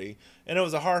 4x3, and it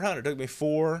was a hard hunt. It took me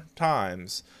 4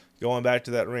 times going back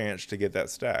to that ranch to get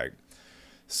that stag.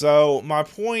 So my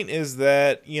point is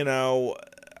that,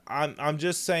 I'm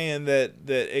just saying that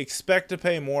expect to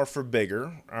pay more for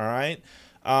bigger. All right.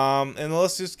 And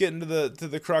let's just get into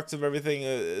the crux of everything,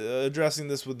 addressing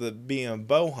this with being a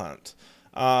bow hunt.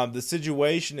 The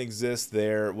situation exists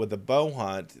there with a bow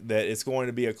hunt that it's going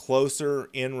to be a closer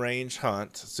in-range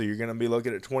hunt. So you're going to be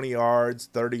looking at 20 yards,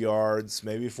 30 yards,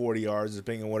 maybe 40 yards,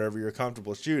 depending on whatever you're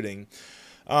comfortable shooting.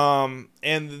 And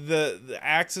the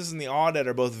Axis and the Aoudad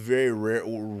are both very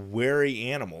wary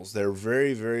animals. They're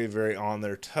very, very, very on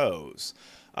their toes.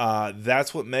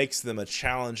 That's what makes them a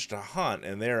challenge to hunt,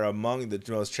 and they're among the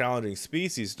most challenging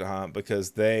species to hunt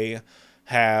because they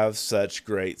have such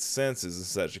great senses and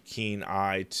such a keen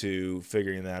eye to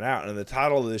figuring that out. And the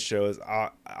title of this show is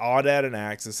Aoudad and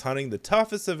Axis Hunting the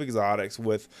Toughest of Exotics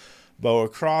with Bow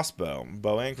and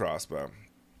Crossbow.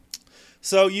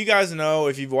 So you guys know,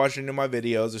 if you've watched any of my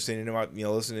videos or seen any of my,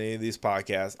 listened to any of these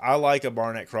podcasts, I like a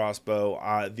Barnett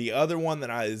crossbow. The other one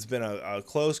that has been a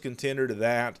close contender to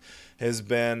that has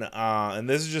been, and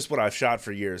this is just what I've shot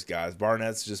for years, guys.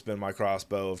 Barnett's just been my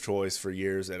crossbow of choice for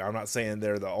years, and I'm not saying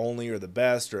they're the only or the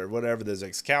best or whatever. There's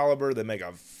Excalibur. They make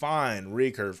a fine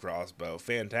recurve crossbow,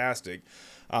 fantastic.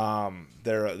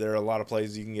 There are a lot of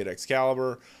places you can get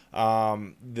Excalibur.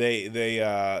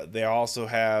 They also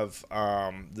have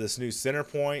this new center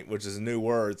point, which is a new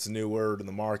word. It's a new word in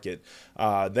the market.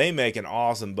 They make an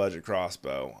awesome budget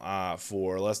crossbow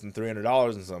for less than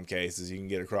 $300 in some cases. You can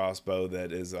get a crossbow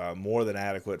that is more than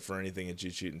adequate for anything that you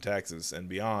shoot in Texas and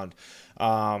beyond.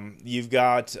 You've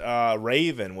got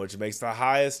Raven, which makes the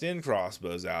highest end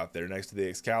crossbows out there, next to the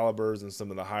Excaliburs and some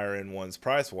of the higher end ones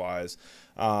price wise.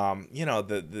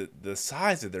 The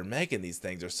size that they're making these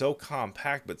things are so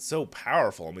compact but so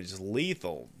powerful. I mean, just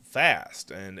lethal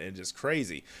fast and just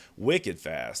crazy, wicked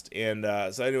fast. And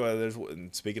so anyway,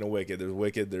 speaking of wicked,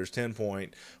 there's 10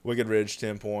 point, Wicked Ridge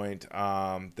 10 point.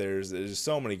 There's just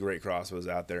so many great crossbows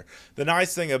out there. The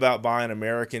nice thing about buying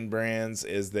American brands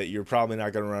is that you're probably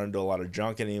not going to run into a lot of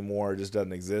junk anymore. It just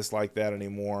doesn't exist like that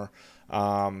anymore.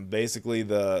 Basically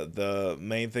the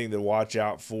main thing to watch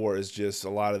out for is just a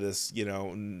lot of this,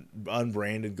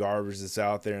 unbranded garbage that's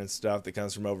out there and stuff that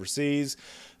comes from overseas.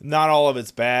 Not all of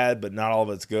it's bad, but not all of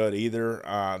it's good either.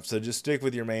 So just stick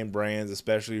with your main brands,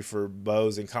 especially for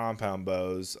bows and compound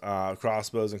bows,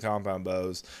 crossbows and compound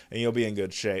bows, and you'll be in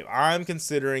good shape. I'm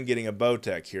considering getting a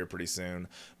Bowtech here pretty soon.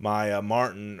 My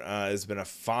Martin has been a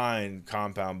fine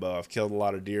compound bow. I've killed a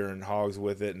lot of deer and hogs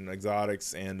with it and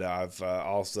exotics, and I've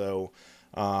also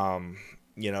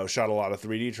shot a lot of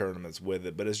 3D tournaments with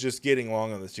it, but it's just getting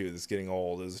long on the tooth. It's getting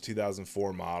old. It was a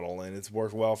 2004 model, and it's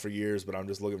worked well for years, but I'm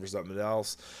just looking for something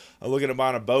else. I'm looking at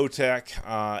buying a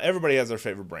Bowtech. Everybody has their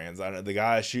favorite brands. I know the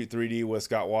guy I shoot 3D with,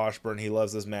 Scott Washburn, he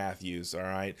loves his Matthews, all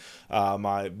right?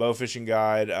 My bow fishing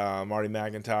guide, Marty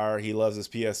McIntyre, he loves his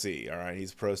PSE, all right?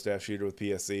 He's a pro staff shooter with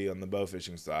PSE on the bow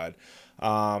fishing side.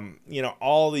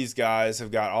 All these guys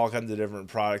have got all kinds of different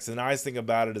products. The nice thing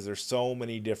about it is there's so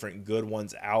many different good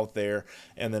ones out there.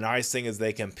 And the nice thing is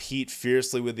they compete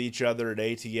fiercely with each other at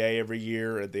ATA every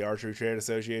year at the Archery Trade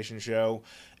Association show.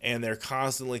 And they're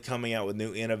constantly coming out with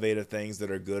new innovative things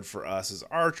that are good for us as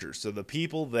archers. So the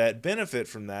people that benefit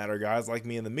from that are guys like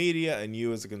me in the media and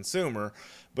you as a consumer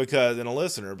and a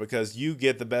listener, because you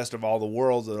get the best of all the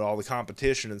worlds and all the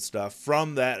competition and stuff.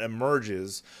 From that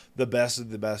emerges the best of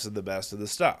the best of the best of the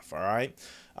stuff, all right?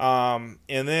 And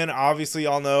then obviously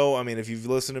y'all know, if you've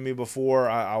listened to me before,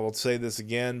 I will say this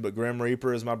again, but Grim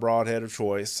Reaper is my broadhead of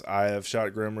choice. I have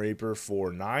shot Grim Reaper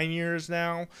for 9 years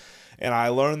now. And I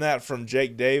learned that from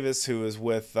Jake Davis, who is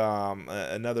with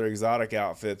another exotic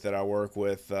outfit that I work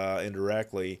with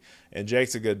indirectly. And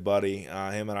Jake's a good buddy.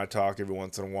 Him and I talk every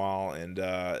once in a while. And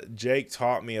Jake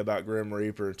taught me about Grim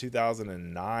Reaper in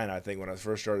 2009, I think, when I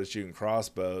first started shooting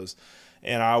crossbows.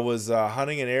 And I was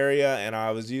hunting an area, and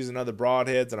I was using other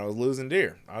broadheads, and I was losing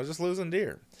deer. I was just losing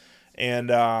deer.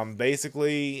 And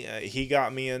basically, he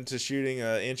got me into shooting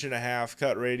an 1.5-inch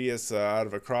cut radius out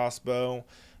of a crossbow.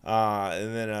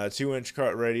 And then a 2-inch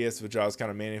cut radius, which I was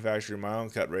kind of manufacturing my own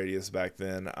cut radius back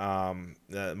then, my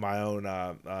own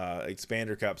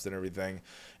expander cups and everything,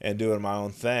 and doing my own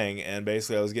thing. And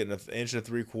basically I was getting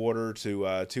 1.75 to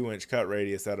 2-inch cut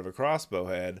radius out of a crossbow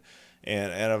head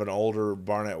and out of an older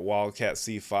Barnett Wildcat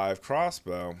C5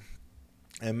 crossbow.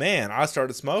 And man, I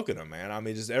started smoking them, man.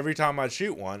 Just every time I'd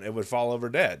shoot one, it would fall over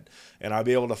dead. And I'd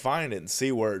be able to find it and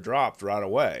see where it dropped right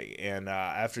away. And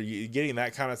after getting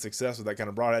that kind of success with that kind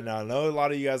of broadhead, now I know a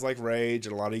lot of you guys like Rage,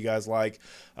 and a lot of you guys like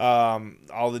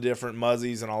all the different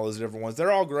Muzzies and all those different ones.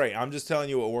 They're all great. I'm just telling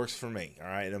you what works for me, all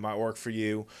right? And it might work for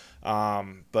you.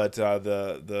 But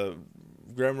the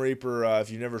Grim Reaper, if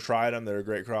you've never tried them, they're a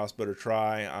great crossbow to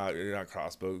try.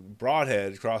 Crossbow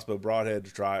broadhead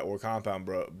to try, or compound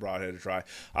broadhead to try.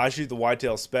 I shoot the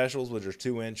Whitetail Specials, which are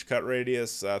 2-inch cut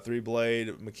radius,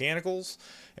 3-blade mechanicals,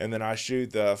 and then I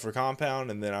shoot for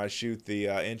compound, and then I shoot the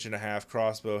 1.5-inch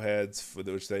crossbow heads,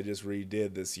 which they just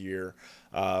redid this year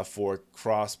for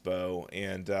crossbow.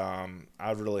 And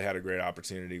I've really had a great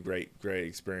opportunity, great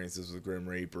experiences with Grim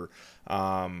Reaper.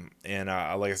 And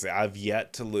like I say, I've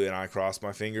yet to lose, and I cross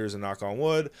my fingers and knock on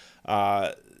wood,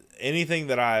 anything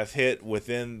that I have hit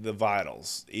within the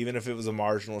vitals, even if it was a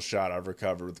marginal shot, I've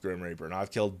recovered with Grim Reaper. And I've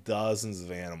killed dozens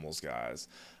of animals, guys.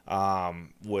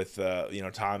 With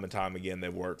time and time again,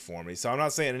 they've worked for me. So I'm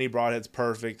not saying any broadhead's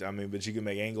perfect. But you can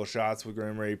make angle shots with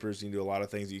Grim Reapers. You can do a lot of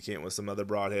things you can't with some other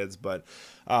broadheads. But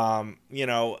I'm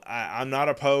not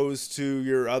opposed to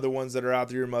your other ones that are out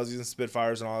there, your Muzzies and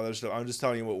Spitfires and all that other stuff. I'm just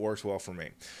telling you what works well for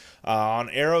me. On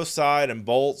arrow side and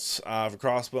bolts for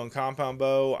crossbow and compound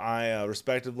bow,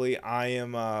 respectively, I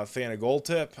am a fan of Gold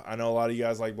Tip. I know a lot of you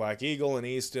guys like Black Eagle and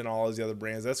Easton, all those other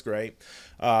brands. That's great.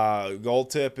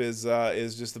 Gold Tip is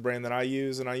just the brand that I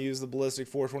use, and I use the Ballistic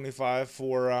 425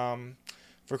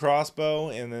 for crossbow,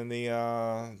 and then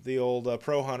the old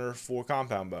Pro Hunter for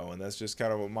compound bow, and that's just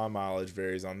kind of what my mileage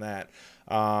varies on that.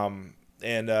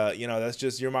 That's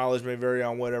just, your mileage may vary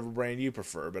on whatever brand you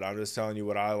prefer, but I'm just telling you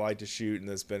what I like to shoot, and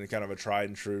that's been kind of a tried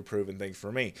and true proven thing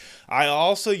for me. I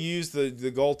also use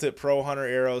the Gold Tip Pro Hunter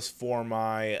arrows for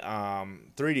my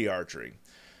 3D archery.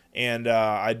 And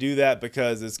I do that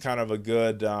because it's kind of a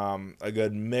good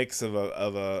mix of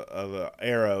a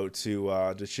arrow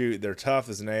to shoot. They're tough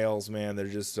as nails, man. They're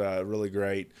just really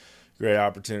great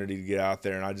opportunity to get out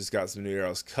there. And I just got some new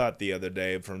arrows cut the other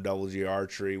day from Double G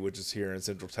Archery, which is here in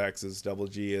Central Texas. Double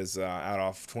G is out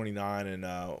off 29 and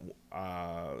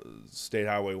State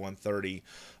Highway 130,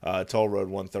 Toll Road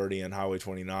 130 and Highway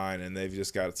 29, and they've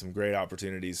just got some great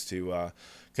opportunities to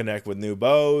connect with new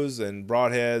bows and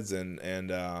broadheads and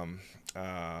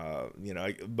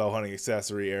bow hunting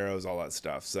accessory, arrows, all that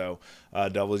stuff. So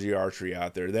Double G Archery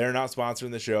out there. They're not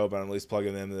sponsoring the show, but I'm at least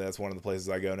plugging them. That's one of the places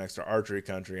I go next to Archery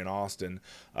Country in Austin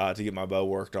to get my bow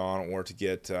worked on, or to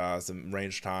get some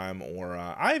range time, or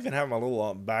I even have my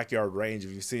little backyard range.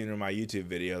 If you've seen in my YouTube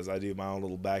videos, I do my own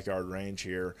little backyard range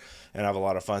here and have a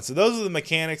lot of fun. So those are the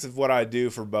mechanics of what I do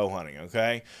for bow hunting,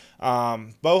 okay?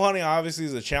 Bow hunting obviously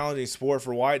is a challenging sport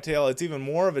for whitetail. It's even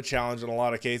more of a challenge in a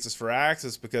lot of cases for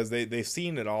axis, because they've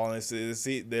seen it all, and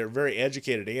they're very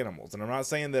educated animals. And I'm not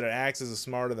saying that an axis is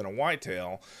smarter than a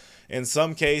whitetail, In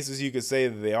some cases, you could say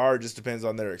that they are. It just depends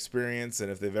on their experience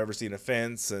and if they've ever seen a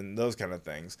fence and those kind of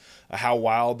things. How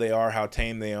wild they are, how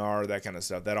tame they are, that kind of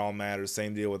stuff. That all matters.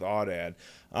 Same deal with Aoudad.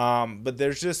 But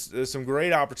there's some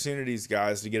great opportunities,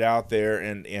 guys, to get out there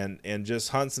and just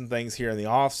hunt some things here in the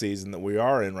off season that we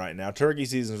are in right now. Turkey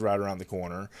season is right around the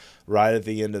corner, right at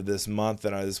the end of this month,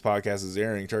 and this podcast is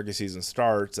airing. Turkey season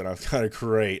starts, and I've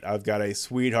got a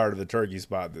sweetheart of the turkey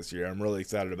spot this year. I'm really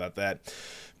excited about that.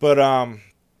 But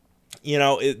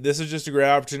this is just a great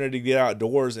opportunity to get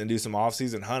outdoors and do some off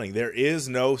season hunting. There is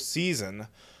no season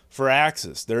for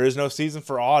Axis. There is no season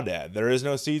for Aoudad. There is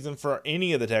no season for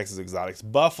any of the Texas exotics.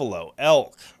 Buffalo,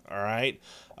 elk, all right?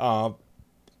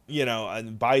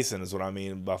 And bison is what I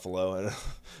mean, buffalo. And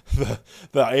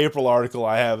the April article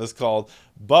I have is called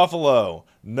Buffalo,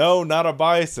 No, Not a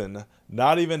Bison,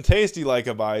 Not Even Tasty Like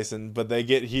a Bison, But They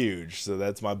Get Huge. So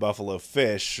that's my buffalo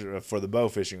fish for the bow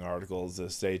fishing articles. So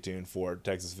stay tuned for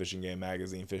Texas Fishing Game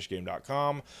Magazine,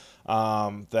 fishgame.com.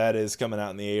 That is coming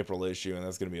out in the April issue, and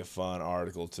that's going to be a fun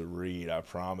article to read. I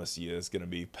promise you, it's going to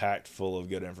be packed full of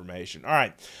good information. All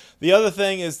right. The other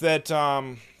thing is that,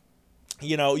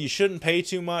 you shouldn't pay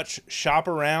too much. Shop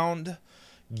around,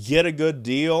 get a good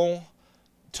deal.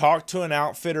 Talk to an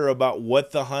outfitter about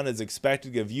what the hunt is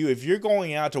expected of you. If you're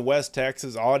going out to West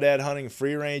Texas, Aoudad hunting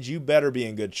free range, you better be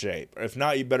in good shape. If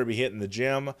not, you better be hitting the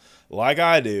gym like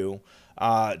I do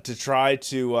to try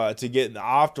to get in the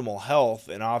optimal health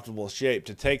and optimal shape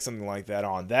to take something like that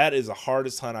on. That is the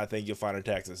hardest hunt I think you'll find in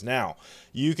Texas. Now,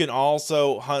 you can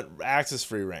also hunt axis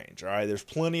free range. All right, there's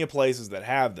plenty of places that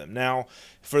have them. Now,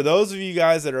 for those of you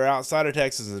guys that are outside of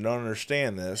Texas and don't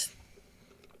understand this,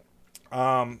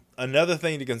 another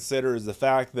thing to consider is the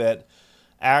fact that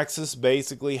Axis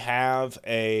basically have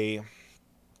a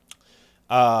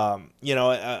home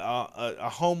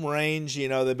range.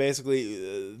 They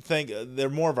basically think they're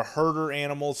more of a herder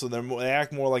animal, so they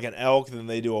act more like an elk than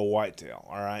they do a whitetail.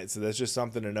 All right, so that's just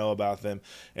something to know about them.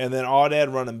 And then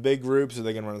Aoudad run in big groups, or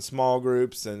they can run in small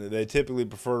groups, and they typically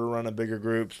prefer to run in bigger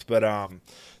groups. But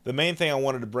the main thing I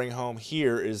wanted to bring home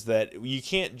here is that you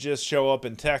can't just show up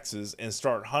in Texas and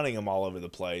start hunting them all over the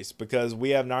place, because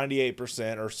we have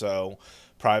 98% or so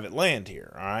private land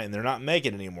here, all right? And they're not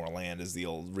making any more land, as the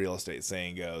old real estate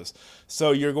saying goes.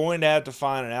 So you're going to have to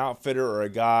find an outfitter or a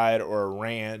guide or a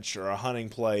ranch or a hunting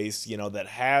place, that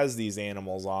has these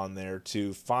animals on there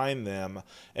to find them,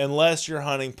 unless you're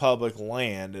hunting public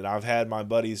land. And I've had my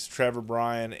buddies Trevor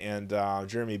Bryan and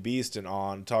Jeremy Beeston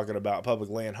on talking about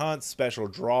public land hunts, special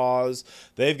draws.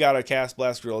 They've got a Cast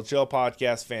Blast Grill Chill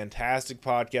podcast, fantastic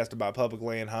podcast about public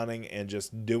land hunting and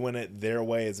just doing it their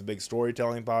way. It's a big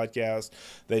storytelling podcast.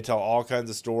 They tell all kinds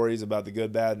of stories about the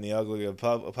good, bad, and the ugly of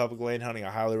public land hunting.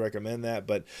 I highly recommend that.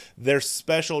 But there's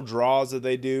special draws that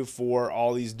they do for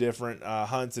all these different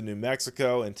hunts in New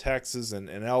Mexico and Texas and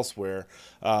elsewhere.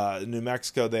 New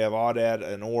Mexico, they have Aoudad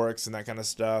and oryx and that kind of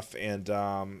stuff. And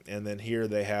then here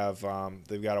they have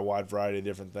they've got a wide variety of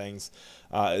different things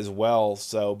as well.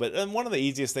 So, and one of the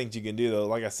easiest things you can do, though,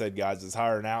 like I said, guys, is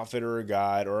hire an outfitter or a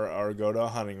guide or go to a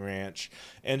hunting ranch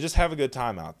and just have a good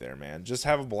time out there, man. Just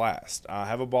have a blast.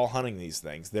 Have a ball hunting these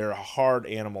things. They're a hard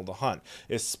animal to hunt,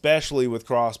 especially with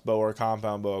crossbow or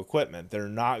compound bow equipment. They're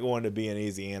not going to be an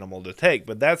easy animal to take,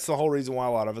 but that's the whole reason why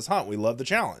a lot of us hunt. We love the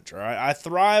challenge, all right? I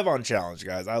thrive on challenge,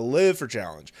 guys. I live for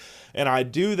challenge, and I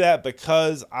do that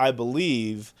because I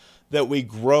believe that we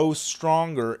grow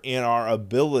stronger in our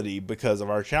ability because of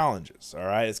our challenges. All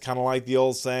right. It's kind of like the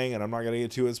old saying, and I'm not going to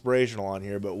get too inspirational on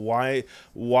here, but why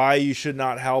you should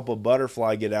not help a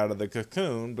butterfly get out of the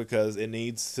cocoon, because it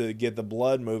needs to get the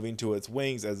blood moving to its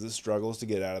wings as it struggles to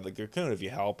get out of the cocoon. If you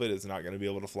help it, it's not going to be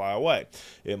able to fly away.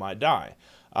 It might die.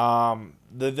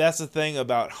 That's the thing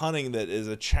about hunting that is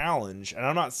a challenge, and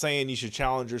I'm not saying you should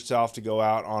challenge yourself to go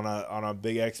out on a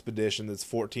big expedition that's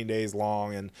 14 days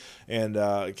long and kind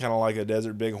of like a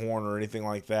desert bighorn or anything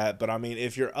like that. But I mean,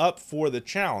 if you're up for the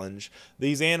challenge,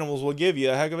 these animals will give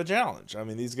you a heck of a challenge. I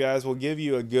mean, these guys will give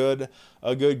you a good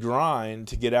grind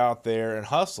to get out there and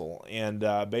hustle, and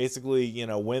basically,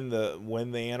 when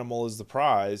the animal is the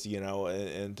prize,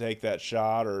 and take that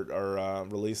shot or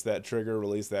release that trigger,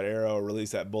 release that arrow,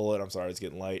 release that bullet. I'm sorry, it's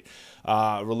getting late.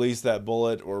 Release that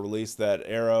bullet or release that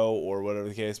arrow or whatever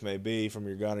the case may be from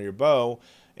your gun or your bow,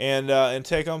 and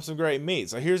take home some great meat.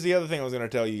 So here's the other thing I was going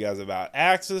to tell you guys about.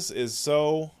 Axis is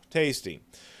so tasty.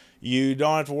 You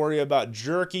don't have to worry about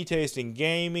jerky tasting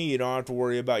gamey. You don't have to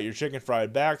worry about your chicken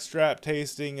fried backstrap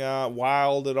tasting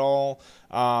wild at all.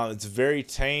 It's very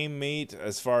tame meat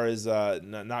as far as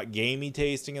not gamey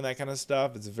tasting and that kind of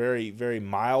stuff. It's very, very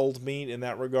mild meat in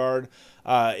that regard.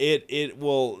 It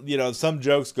will, some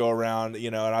jokes go around,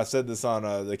 and I said this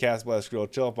on the Cast Blast Grill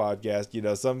Chill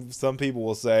podcast. Some people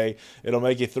will say it'll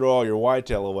make you throw all your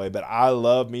whitetail away, but I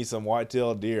love me some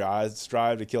whitetail deer. I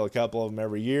strive to kill a couple of them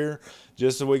every year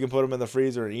just so we can put them in the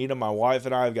freezer and eat them. My wife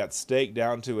and I have got steak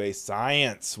down to a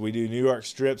science. We do New York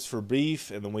strips for beef,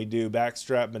 and then we do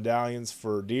backstrap medallions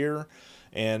for deer.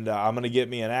 And I'm going to get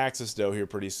me an axis doe here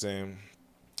pretty soon.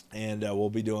 And we'll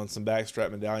be doing some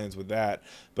backstrap medallions with that.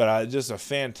 But just a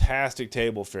fantastic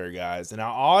table fare, guys. And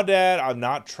now, Aoudad, I've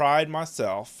not tried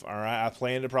myself. All right, I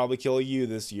plan to probably kill a ewe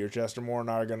this year. Chester Moore and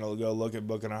I are going to go look at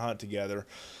booking a hunt together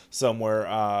somewhere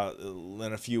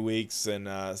in a few weeks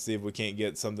and see if we can't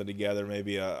get something together.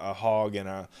 Maybe a hog and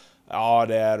a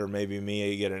Aoudad, or maybe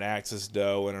me get an axis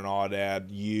doe and an Aoudad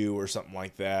ewe or something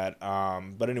like that.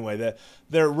 But anyway,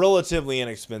 they're relatively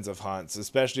inexpensive hunts,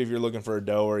 especially if you're looking for a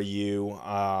doe or a ewe.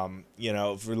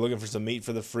 If you're looking for some meat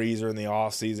for the freezer in the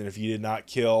off season, if you did not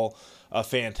kill a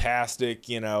fantastic,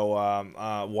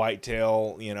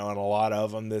 whitetail, and a lot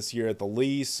of them this year at the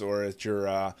lease or at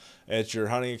your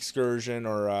hunting excursion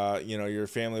or, your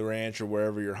family ranch or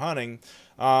wherever you're hunting.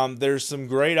 There's some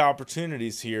great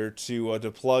opportunities here to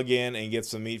plug in and get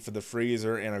some meat for the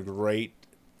freezer and a great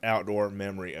outdoor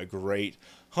memory, a great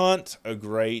hunt, a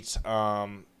great,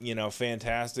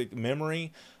 fantastic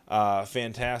memory,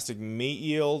 fantastic meat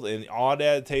yield. And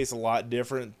Aoudad tastes a lot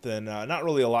different than, not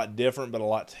really a lot different, but a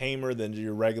lot tamer than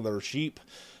your regular sheep.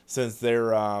 Since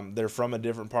they're from a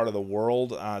different part of the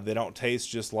world, they don't taste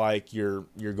just like your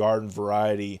garden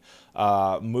variety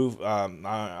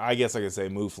I guess I could say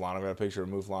mouflon. I've got a picture of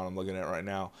mouflon I'm looking at right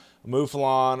now.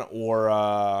 Mouflon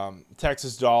or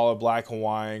Texas Dollar, Black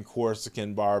Hawaiian,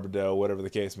 Corsican, Barbado, whatever the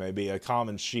case may be, a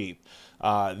common sheep.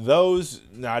 Those,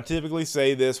 now I typically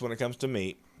say this when it comes to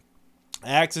meat.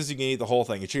 Axis, you can eat the whole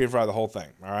thing. You chicken fry the whole thing,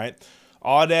 all right?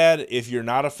 Aoudad, if you're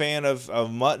not a fan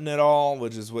of mutton at all,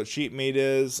 which is what sheep meat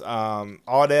is,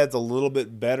 Aoudad's a little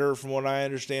bit better from what I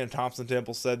understand. Thompson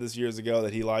Temple said this years ago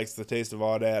that he likes the taste of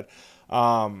Aoudad.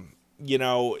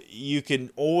 You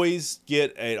can always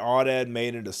get an Aoudad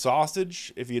made into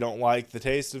sausage if you don't like the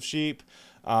taste of sheep.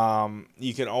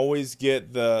 You can always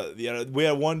get we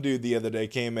had one dude the other day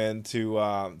came in to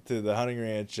the hunting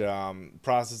ranch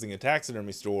processing and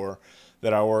taxidermy store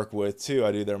that I work with too.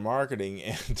 I do their marketing,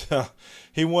 and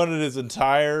he wanted his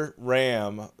entire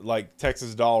ram, like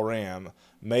Texas doll ram,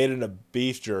 made into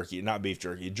jerky. All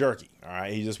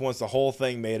right, he just wants the whole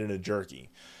thing made into jerky.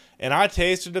 And I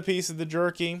tasted a piece of the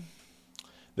jerky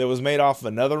that was made off of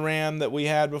another ram that we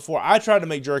had before. I tried to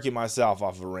make jerky myself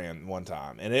off of a ram one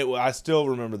time, and I still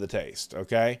remember the taste,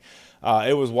 okay?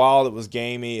 It was wild. It was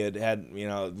gamey. It had,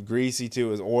 greasy too.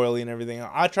 It was oily and everything.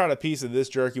 I tried a piece of this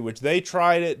jerky, which they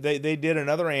tried it. They did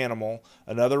another ram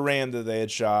that they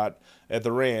had shot at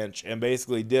the ranch, and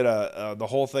basically did the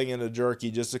whole thing into jerky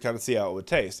just to kind of see how it would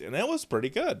taste. And it was pretty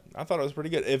good. I thought it was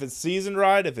pretty good. If it's seasoned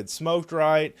right, if it's smoked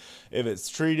right, if it's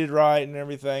treated right and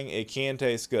everything, it can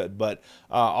taste good. But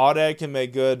Aoudad can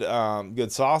make good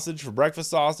sausage for breakfast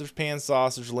sausage, pan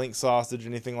sausage, link sausage,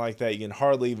 anything like that. You can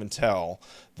hardly even tell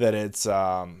that it's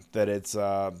Aoudad,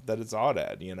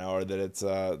 or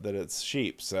that it's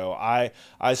sheep. So I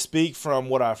speak from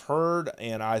what I've heard,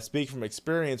 and I speak from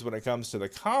experience when it comes to the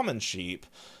common sheep,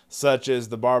 such as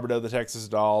the Barbado, the Texas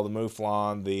Doll, the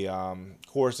Mouflon, the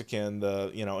Corsican,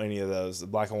 any of those, the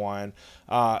Black Hawaiian,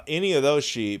 any of those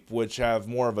sheep which have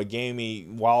more of a gamey,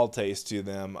 wild taste to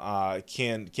them,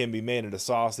 can be made into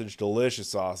sausage, delicious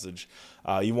sausage.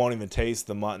 You won't even taste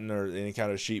the mutton or any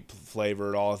kind of sheep flavor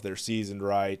at all if they're seasoned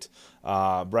right.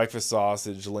 Breakfast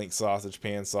sausage, link sausage,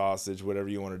 pan sausage, whatever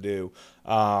you want to do.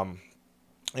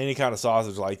 Any kind of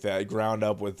sausage like that, ground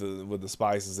up with the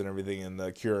spices and everything and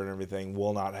the cure and everything,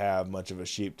 will not have much of a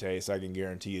sheep taste. I can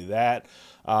guarantee you that.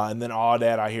 And then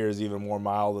Aoudad, I hear, is even more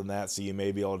mild than that, so you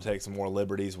may be able to take some more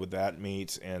liberties with that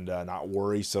meat and not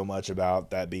worry so much about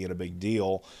that being a big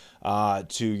deal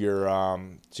to your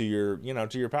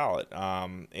palate.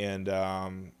 And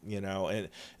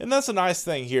that's a nice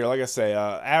thing here. Like I say,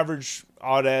 average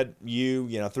Aoudad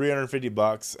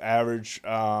 $350. Average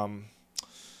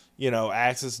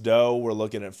Axis doe, we're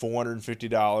looking at $450,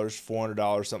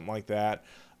 $400, something like that.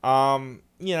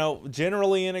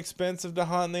 Generally inexpensive to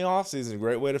hunt in the off season.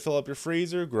 Great way to fill up your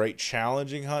freezer. Great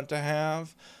challenging hunt to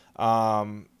have.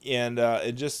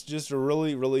 It just a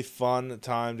really, really fun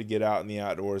time to get out in the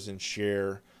outdoors and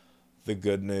share the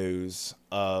good news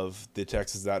of the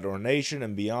Texas Outdoor Nation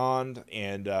and beyond,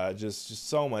 and just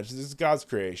so much. This is God's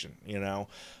creation,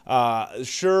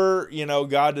 Sure,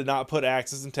 God did not put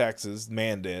axes in Texas.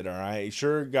 Man did, all right?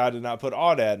 Sure, God did not put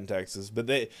Aoudad in Texas, but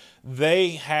they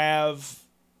have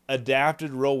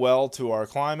adapted real well to our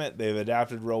climate. They've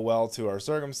adapted real well to our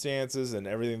circumstances and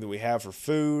everything that we have for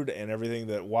food and everything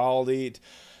that wild eat.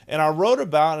 And I wrote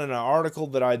about in an article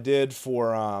that I did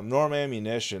for Norm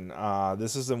Ammunition.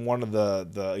 This is in one of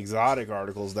the exotic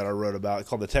articles that I wrote about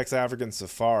called the Tex African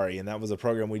Safari. And that was a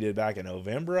program we did back in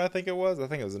November, I think it was. I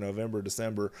think it was in November,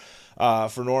 December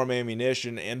for Norm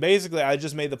Ammunition. And basically, I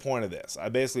just made the point of this. I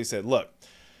basically said, look,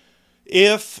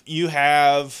 if you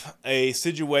have a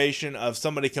situation of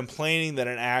somebody complaining that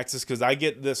an axis, because I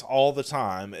get this all the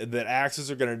time, that axes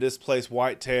are going to displace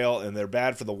whitetail and they're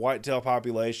bad for the whitetail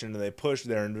population and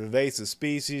they're an invasive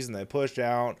species and they push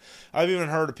out. I've even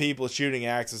heard of people shooting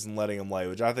axes and letting them lay,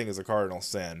 which I think is a cardinal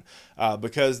sin,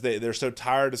 because they're so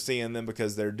tired of seeing them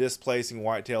because they're displacing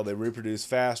whitetail. They reproduce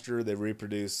faster, they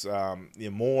reproduce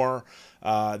more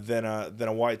than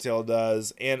a whitetail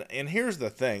does. And here's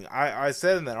the thing. I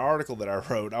said in that article that I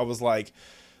wrote, I was like,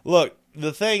 look,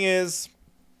 the thing is,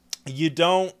 you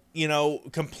don't,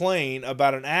 complain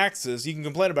about an axis. You can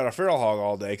complain about a feral hog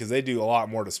all day because they do a lot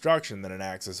more destruction than an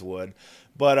axis would,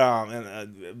 but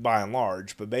by and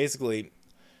large. But basically,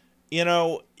 you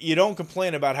don't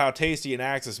complain about how tasty an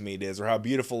axis meat is, or how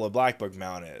beautiful a black buck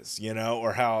mount is,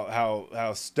 or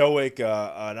how stoic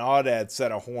an Aoudad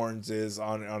set of horns is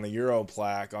on a Euro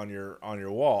plaque on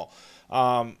your wall.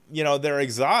 They're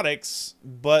exotics,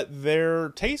 but they're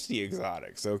tasty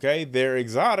exotics. Okay, they're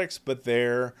exotics, but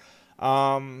they're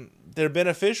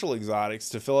beneficial exotics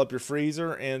to fill up your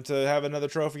freezer and to have another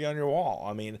trophy on your wall.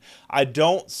 I mean, I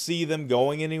don't see them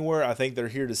going anywhere. I think they're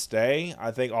here to stay.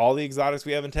 I think all the exotics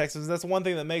we have in Texas, that's one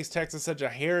thing that makes Texas such a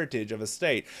heritage of a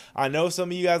state. I know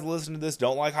some of you guys listen to this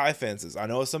don't like high fences. I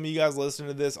know some of you guys listen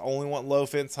to this only want low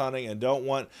fence hunting and don't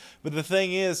want, but the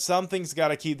thing is, something's got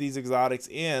to keep these exotics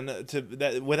in.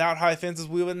 Without high fences,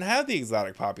 we wouldn't have the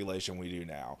exotic population we do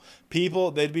now.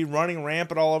 People, they'd be running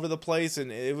rampant all over the place,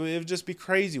 and it would just be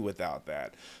crazy without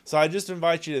that. So I just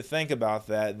invite you to think about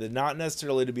that not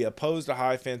necessarily to be opposed to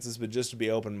high fences, but just to be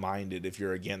open-minded if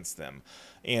you're against them.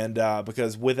 And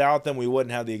because without them, we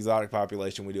wouldn't have the exotic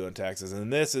population we do in Texas.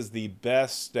 And this is the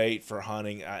best state for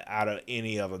hunting out of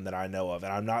any of them that I know of.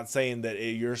 And I'm not saying that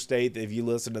your state, if you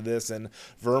listen to this in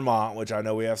Vermont, which I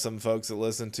know we have some folks that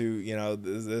listen to,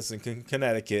 this in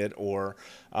Connecticut or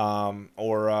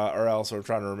else, I'm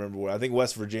trying to remember where. I think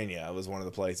West Virginia was one of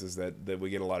the places that we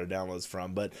get a lot of downloads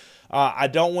from. But I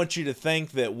don't want you to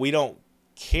think that we don't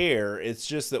care. It's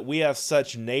just that we have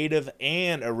such native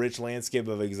and a rich landscape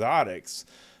of exotics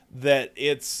that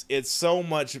it's so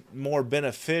much more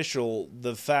beneficial,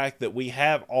 the fact that we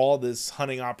have all this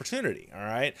hunting opportunity. All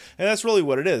right, and that's really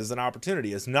what it is, an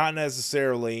opportunity. It's not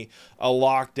necessarily a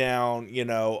lockdown,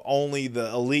 only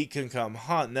the elite can come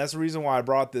hunt. And that's the reason why I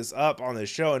brought this up on this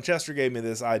show. And Chester gave me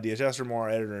this idea. Chester Moore,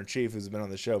 editor-in-chief, who's been on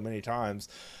the show many times,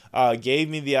 gave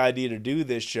me the idea to do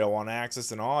this show on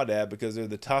axis and Aoudad because they're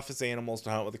the toughest animals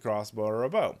to hunt with a crossbow or a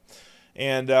bow.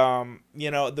 And,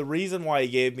 the reason why he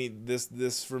gave me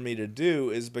this for me to do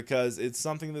is because it's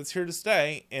something that's here to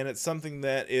stay, and it's something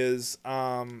that is,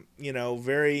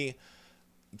 very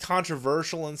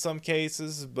controversial in some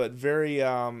cases, but very,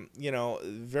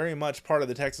 very much part of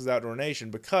the Texas Outdoor Nation,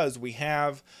 because we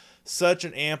have such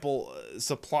an ample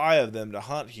supply of them to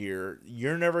hunt here.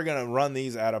 You're never going to run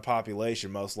these out of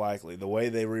population, most likely. The way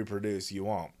they reproduce, you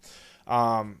won't.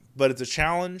 But it's a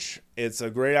challenge. It's a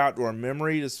great outdoor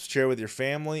memory to share with your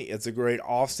family. It's a great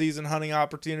off-season hunting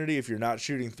opportunity if you're not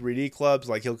shooting 3D clubs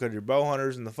like Hill Country Bow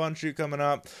Hunters and the Fun Shoot coming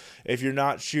up. If you're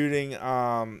not shooting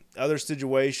other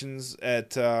situations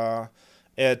at whatever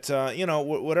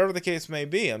the case may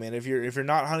be. I mean, if you're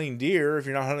not hunting deer, if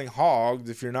you're not hunting hogs,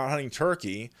 if you're not hunting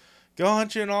turkey, go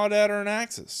hunt you an Aoudad or an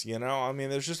axis. I mean,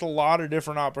 there's just a lot of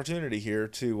different opportunity here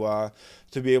to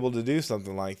be able to do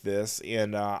something like this.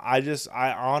 And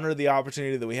I honor the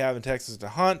opportunity that we have in Texas to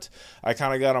hunt. I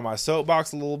kind of got on my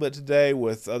soapbox a little bit today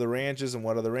with other ranches and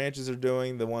what other ranches are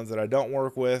doing, the ones that I don't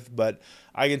work with. But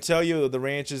I can tell you that the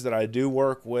ranches that I do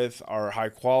work with are high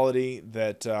quality,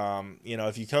 that,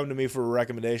 if you come to me for a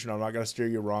recommendation, I'm not going to steer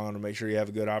you wrong. I'm going to make sure you have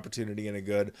a good opportunity and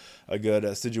a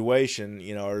good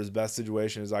situation, or as best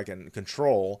situation as I can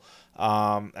control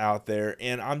out there.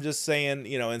 And I'm just saying,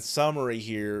 in summary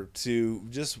here, to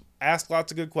just ask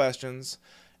lots of good questions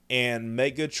and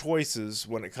make good choices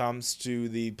when it comes to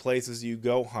the places you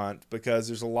go hunt, because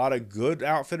there's a lot of good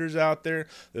outfitters out there.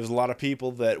 There's a lot of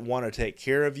people that want to take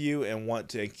care of you and want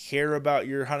to care about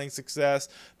your hunting success.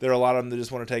 There are a lot of them that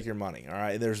just want to take your money. All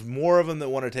right. There's more of them that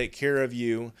want to take care of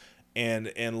you and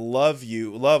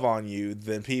love on you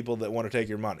than people that want to take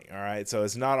your money. All right. So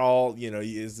it's not all,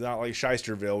 it's not like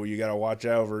Shysterville where you got to watch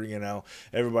over,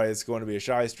 everybody that's going to be a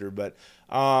shyster, but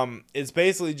it's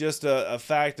basically just a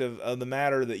fact of the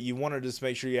matter that you want to just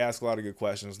make sure you ask a lot of good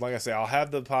questions. Like I say, I'll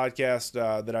have the podcast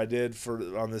that I did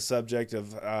on the subject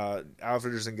of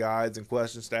outfitters and guides and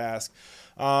questions to ask,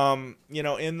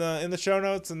 in the show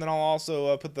notes, and then I'll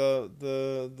also put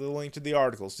the link to the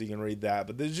article so you can read that.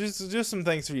 But there's just some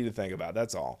things for you to think about.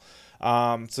 That's all.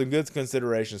 Some good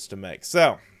considerations to make.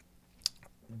 So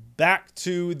back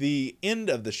to the end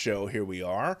of the show. Here we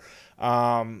are.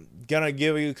 Gonna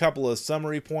give you a couple of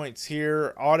summary points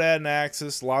here. Aoudad and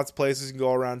Axis, lots of places you can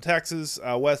go around Texas,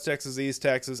 West Texas, East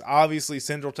Texas. Obviously,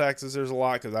 Central Texas, there's a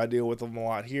lot because I deal with them a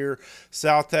lot here.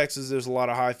 South Texas, there's a lot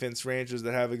of high fence ranches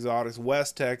that have exotics.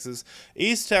 West Texas,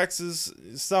 East Texas,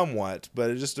 somewhat, but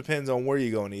it just depends on where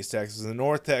you go in East Texas. In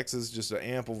North Texas, just an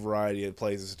ample variety of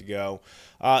places to go.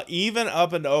 Even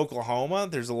up into Oklahoma,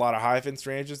 there's a lot of high fence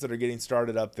ranches that are getting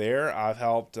started up there. I've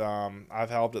helped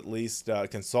at least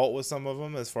consult with some of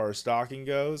them as far as stocking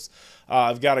goes.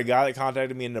 I've got a guy that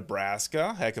contacted me in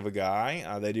Nebraska, heck of a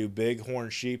guy. They do big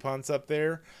horn sheep hunts up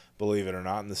there, believe it or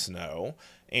not, in the snow.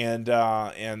 And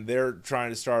they're trying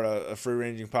to start a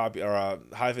free-ranging a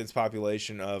high fence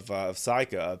population of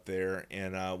Sika up there,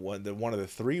 and one of the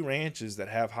 3 ranches that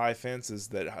have high fences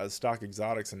that stock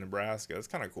exotics in Nebraska. It's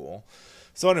kind of cool.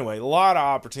 So anyway, a lot of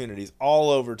opportunities all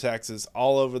over Texas,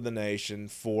 all over the nation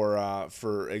for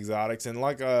exotics. And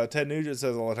like Ted Nugent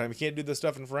says all the time, you can't do this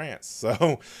stuff in France.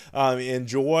 So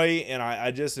enjoy, and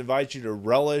I just invite you to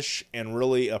relish and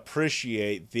really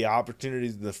appreciate the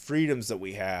opportunities, the freedoms that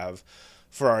we have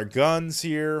for our guns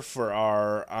here, for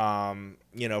our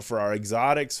for our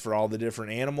exotics, for all the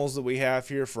different animals that we have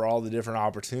here, for all the different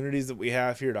opportunities that we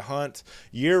have here to hunt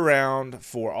year round,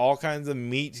 for all kinds of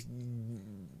meat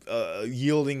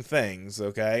yielding things,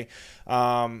 okay?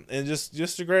 And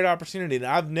just a great opportunity. And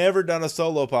I've never done a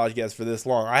solo podcast for this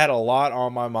long. I had a lot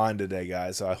on my mind today,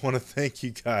 guys, so I want to thank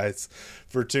you guys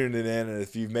for tuning in. And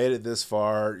if you've made it this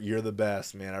far, you're the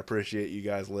best, man. I appreciate you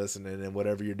guys listening, and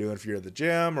whatever you're doing, if you're at the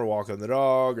gym or walking the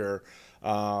dog or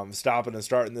stopping and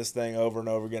starting this thing over and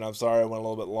over again. I'm sorry I went a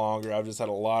little bit longer. I've just had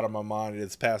a lot on my mind.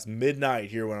 It's past midnight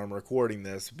here when I'm recording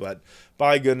this, but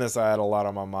by goodness, I had a lot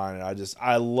on my mind, and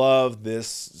I love this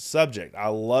subject. I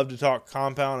love to talk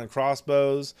compound and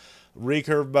crossbows,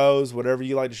 recurve bows, whatever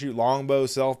you like to shoot,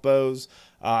 longbows, self bows.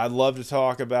 I'd love to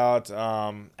talk about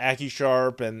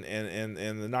AccuSharp and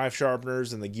the knife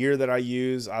sharpeners and the gear that I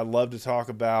use. I'd love to talk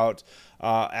about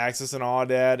Axis and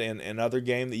Aoudad and other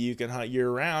game that you can hunt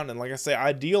year-round. And like I say,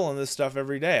 I deal in this stuff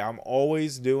every day. I'm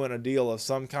always doing a deal of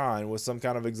some kind with some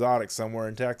kind of exotic somewhere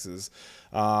in Texas.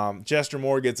 Chester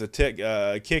Moore gets a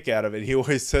kick out of it. He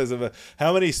always says,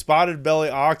 how many spotted belly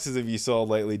oxes have you sold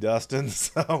lately, Dustin?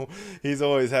 So he's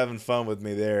always having fun with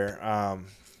me there.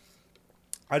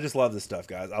 I just love this stuff,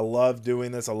 guys. I love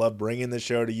doing this. I love bringing this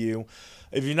show to you.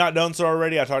 If you've not done so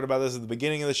already, I talked about this at the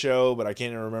beginning of the show, but I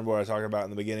can't even remember what I talked about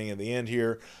in the beginning and the end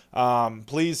here.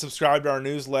 Please subscribe to our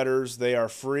newsletters. They are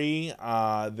free.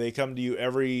 They come to you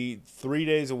every 3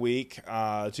 days a week,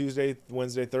 Tuesday,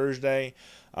 Wednesday, Thursday.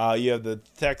 You have the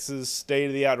Texas State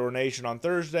of the Outdoor Nation on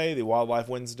Thursday, the Wildlife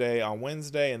Wednesday on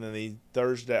Wednesday, and then the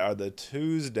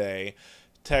Tuesday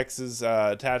Texas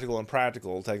Tactical and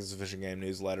Practical Texas Fishing Game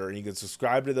newsletter. And you can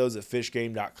subscribe to those at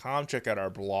fishgame.com. Check out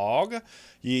our blog.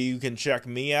 You can check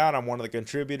me out. I'm one of the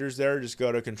contributors there. Just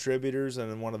go to contributors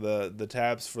and then one of the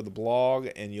tabs for the blog,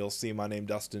 and you'll see my name,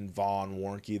 Dustin Von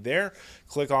Warncke, there.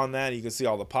 Click on that. You can see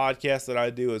all the podcasts that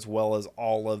I do, as well as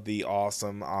all of the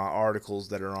awesome articles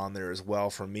that are on there as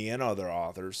well from me and other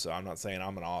authors. So I'm not saying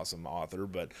I'm an awesome author,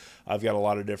 but I've got a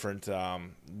lot of different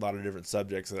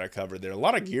subjects that I cover there. A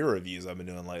lot of gear reviews I've been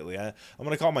doing lately. I'm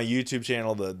going to call my YouTube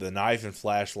channel the Knife and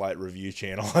Flashlight Review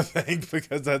Channel, I think,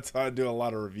 because that's how I do a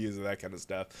lot of reviews of that kind of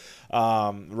stuff.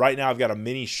 Right now I've got a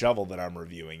mini shovel that I'm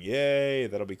reviewing. Yay,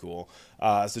 that'll be cool.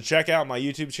 So check out my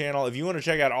YouTube channel. If you want to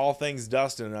check out all things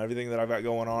Dustin and everything that I've got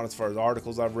going on as far as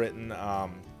articles I've written,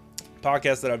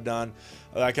 podcasts that I've done,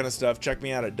 that kind of stuff, check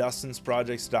me out at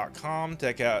dustinsprojects.com.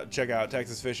 Check out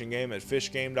Texas Fishing Game at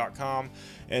fishgame.com.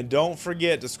 And don't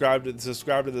forget to subscribe to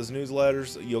those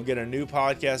newsletters. You'll get a new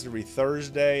podcast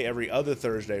every other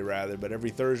Thursday rather, but every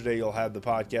Thursday you'll have the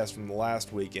podcast from the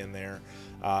last week in there.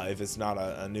 If it's not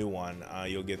a new one,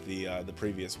 you'll get the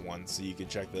previous one, so you can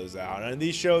check those out. And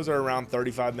these shows are around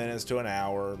 35 minutes to an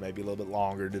hour, maybe a little bit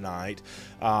longer tonight.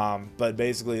 But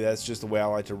basically, that's just the way I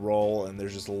like to roll, and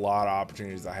there's just a lot of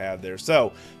opportunities I have there. So,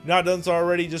 if you've not done so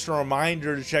already, just a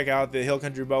reminder to check out the Hill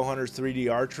Country Bowhunters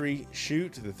 3D Archery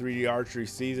Shoot. The 3D Archery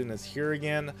season is here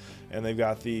again, and they've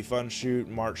got the fun shoot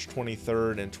March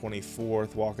 23rd and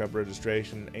 24th. Walk-up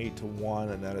registration 8 to 1,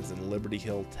 and that is in Liberty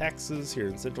Hill, Texas, here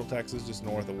in Central Texas, just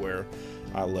north of where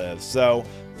I live. So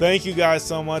thank you guys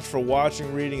so much for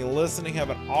watching, reading, and listening. Have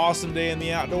an awesome day in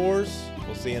the outdoors.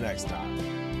 We'll see you next time.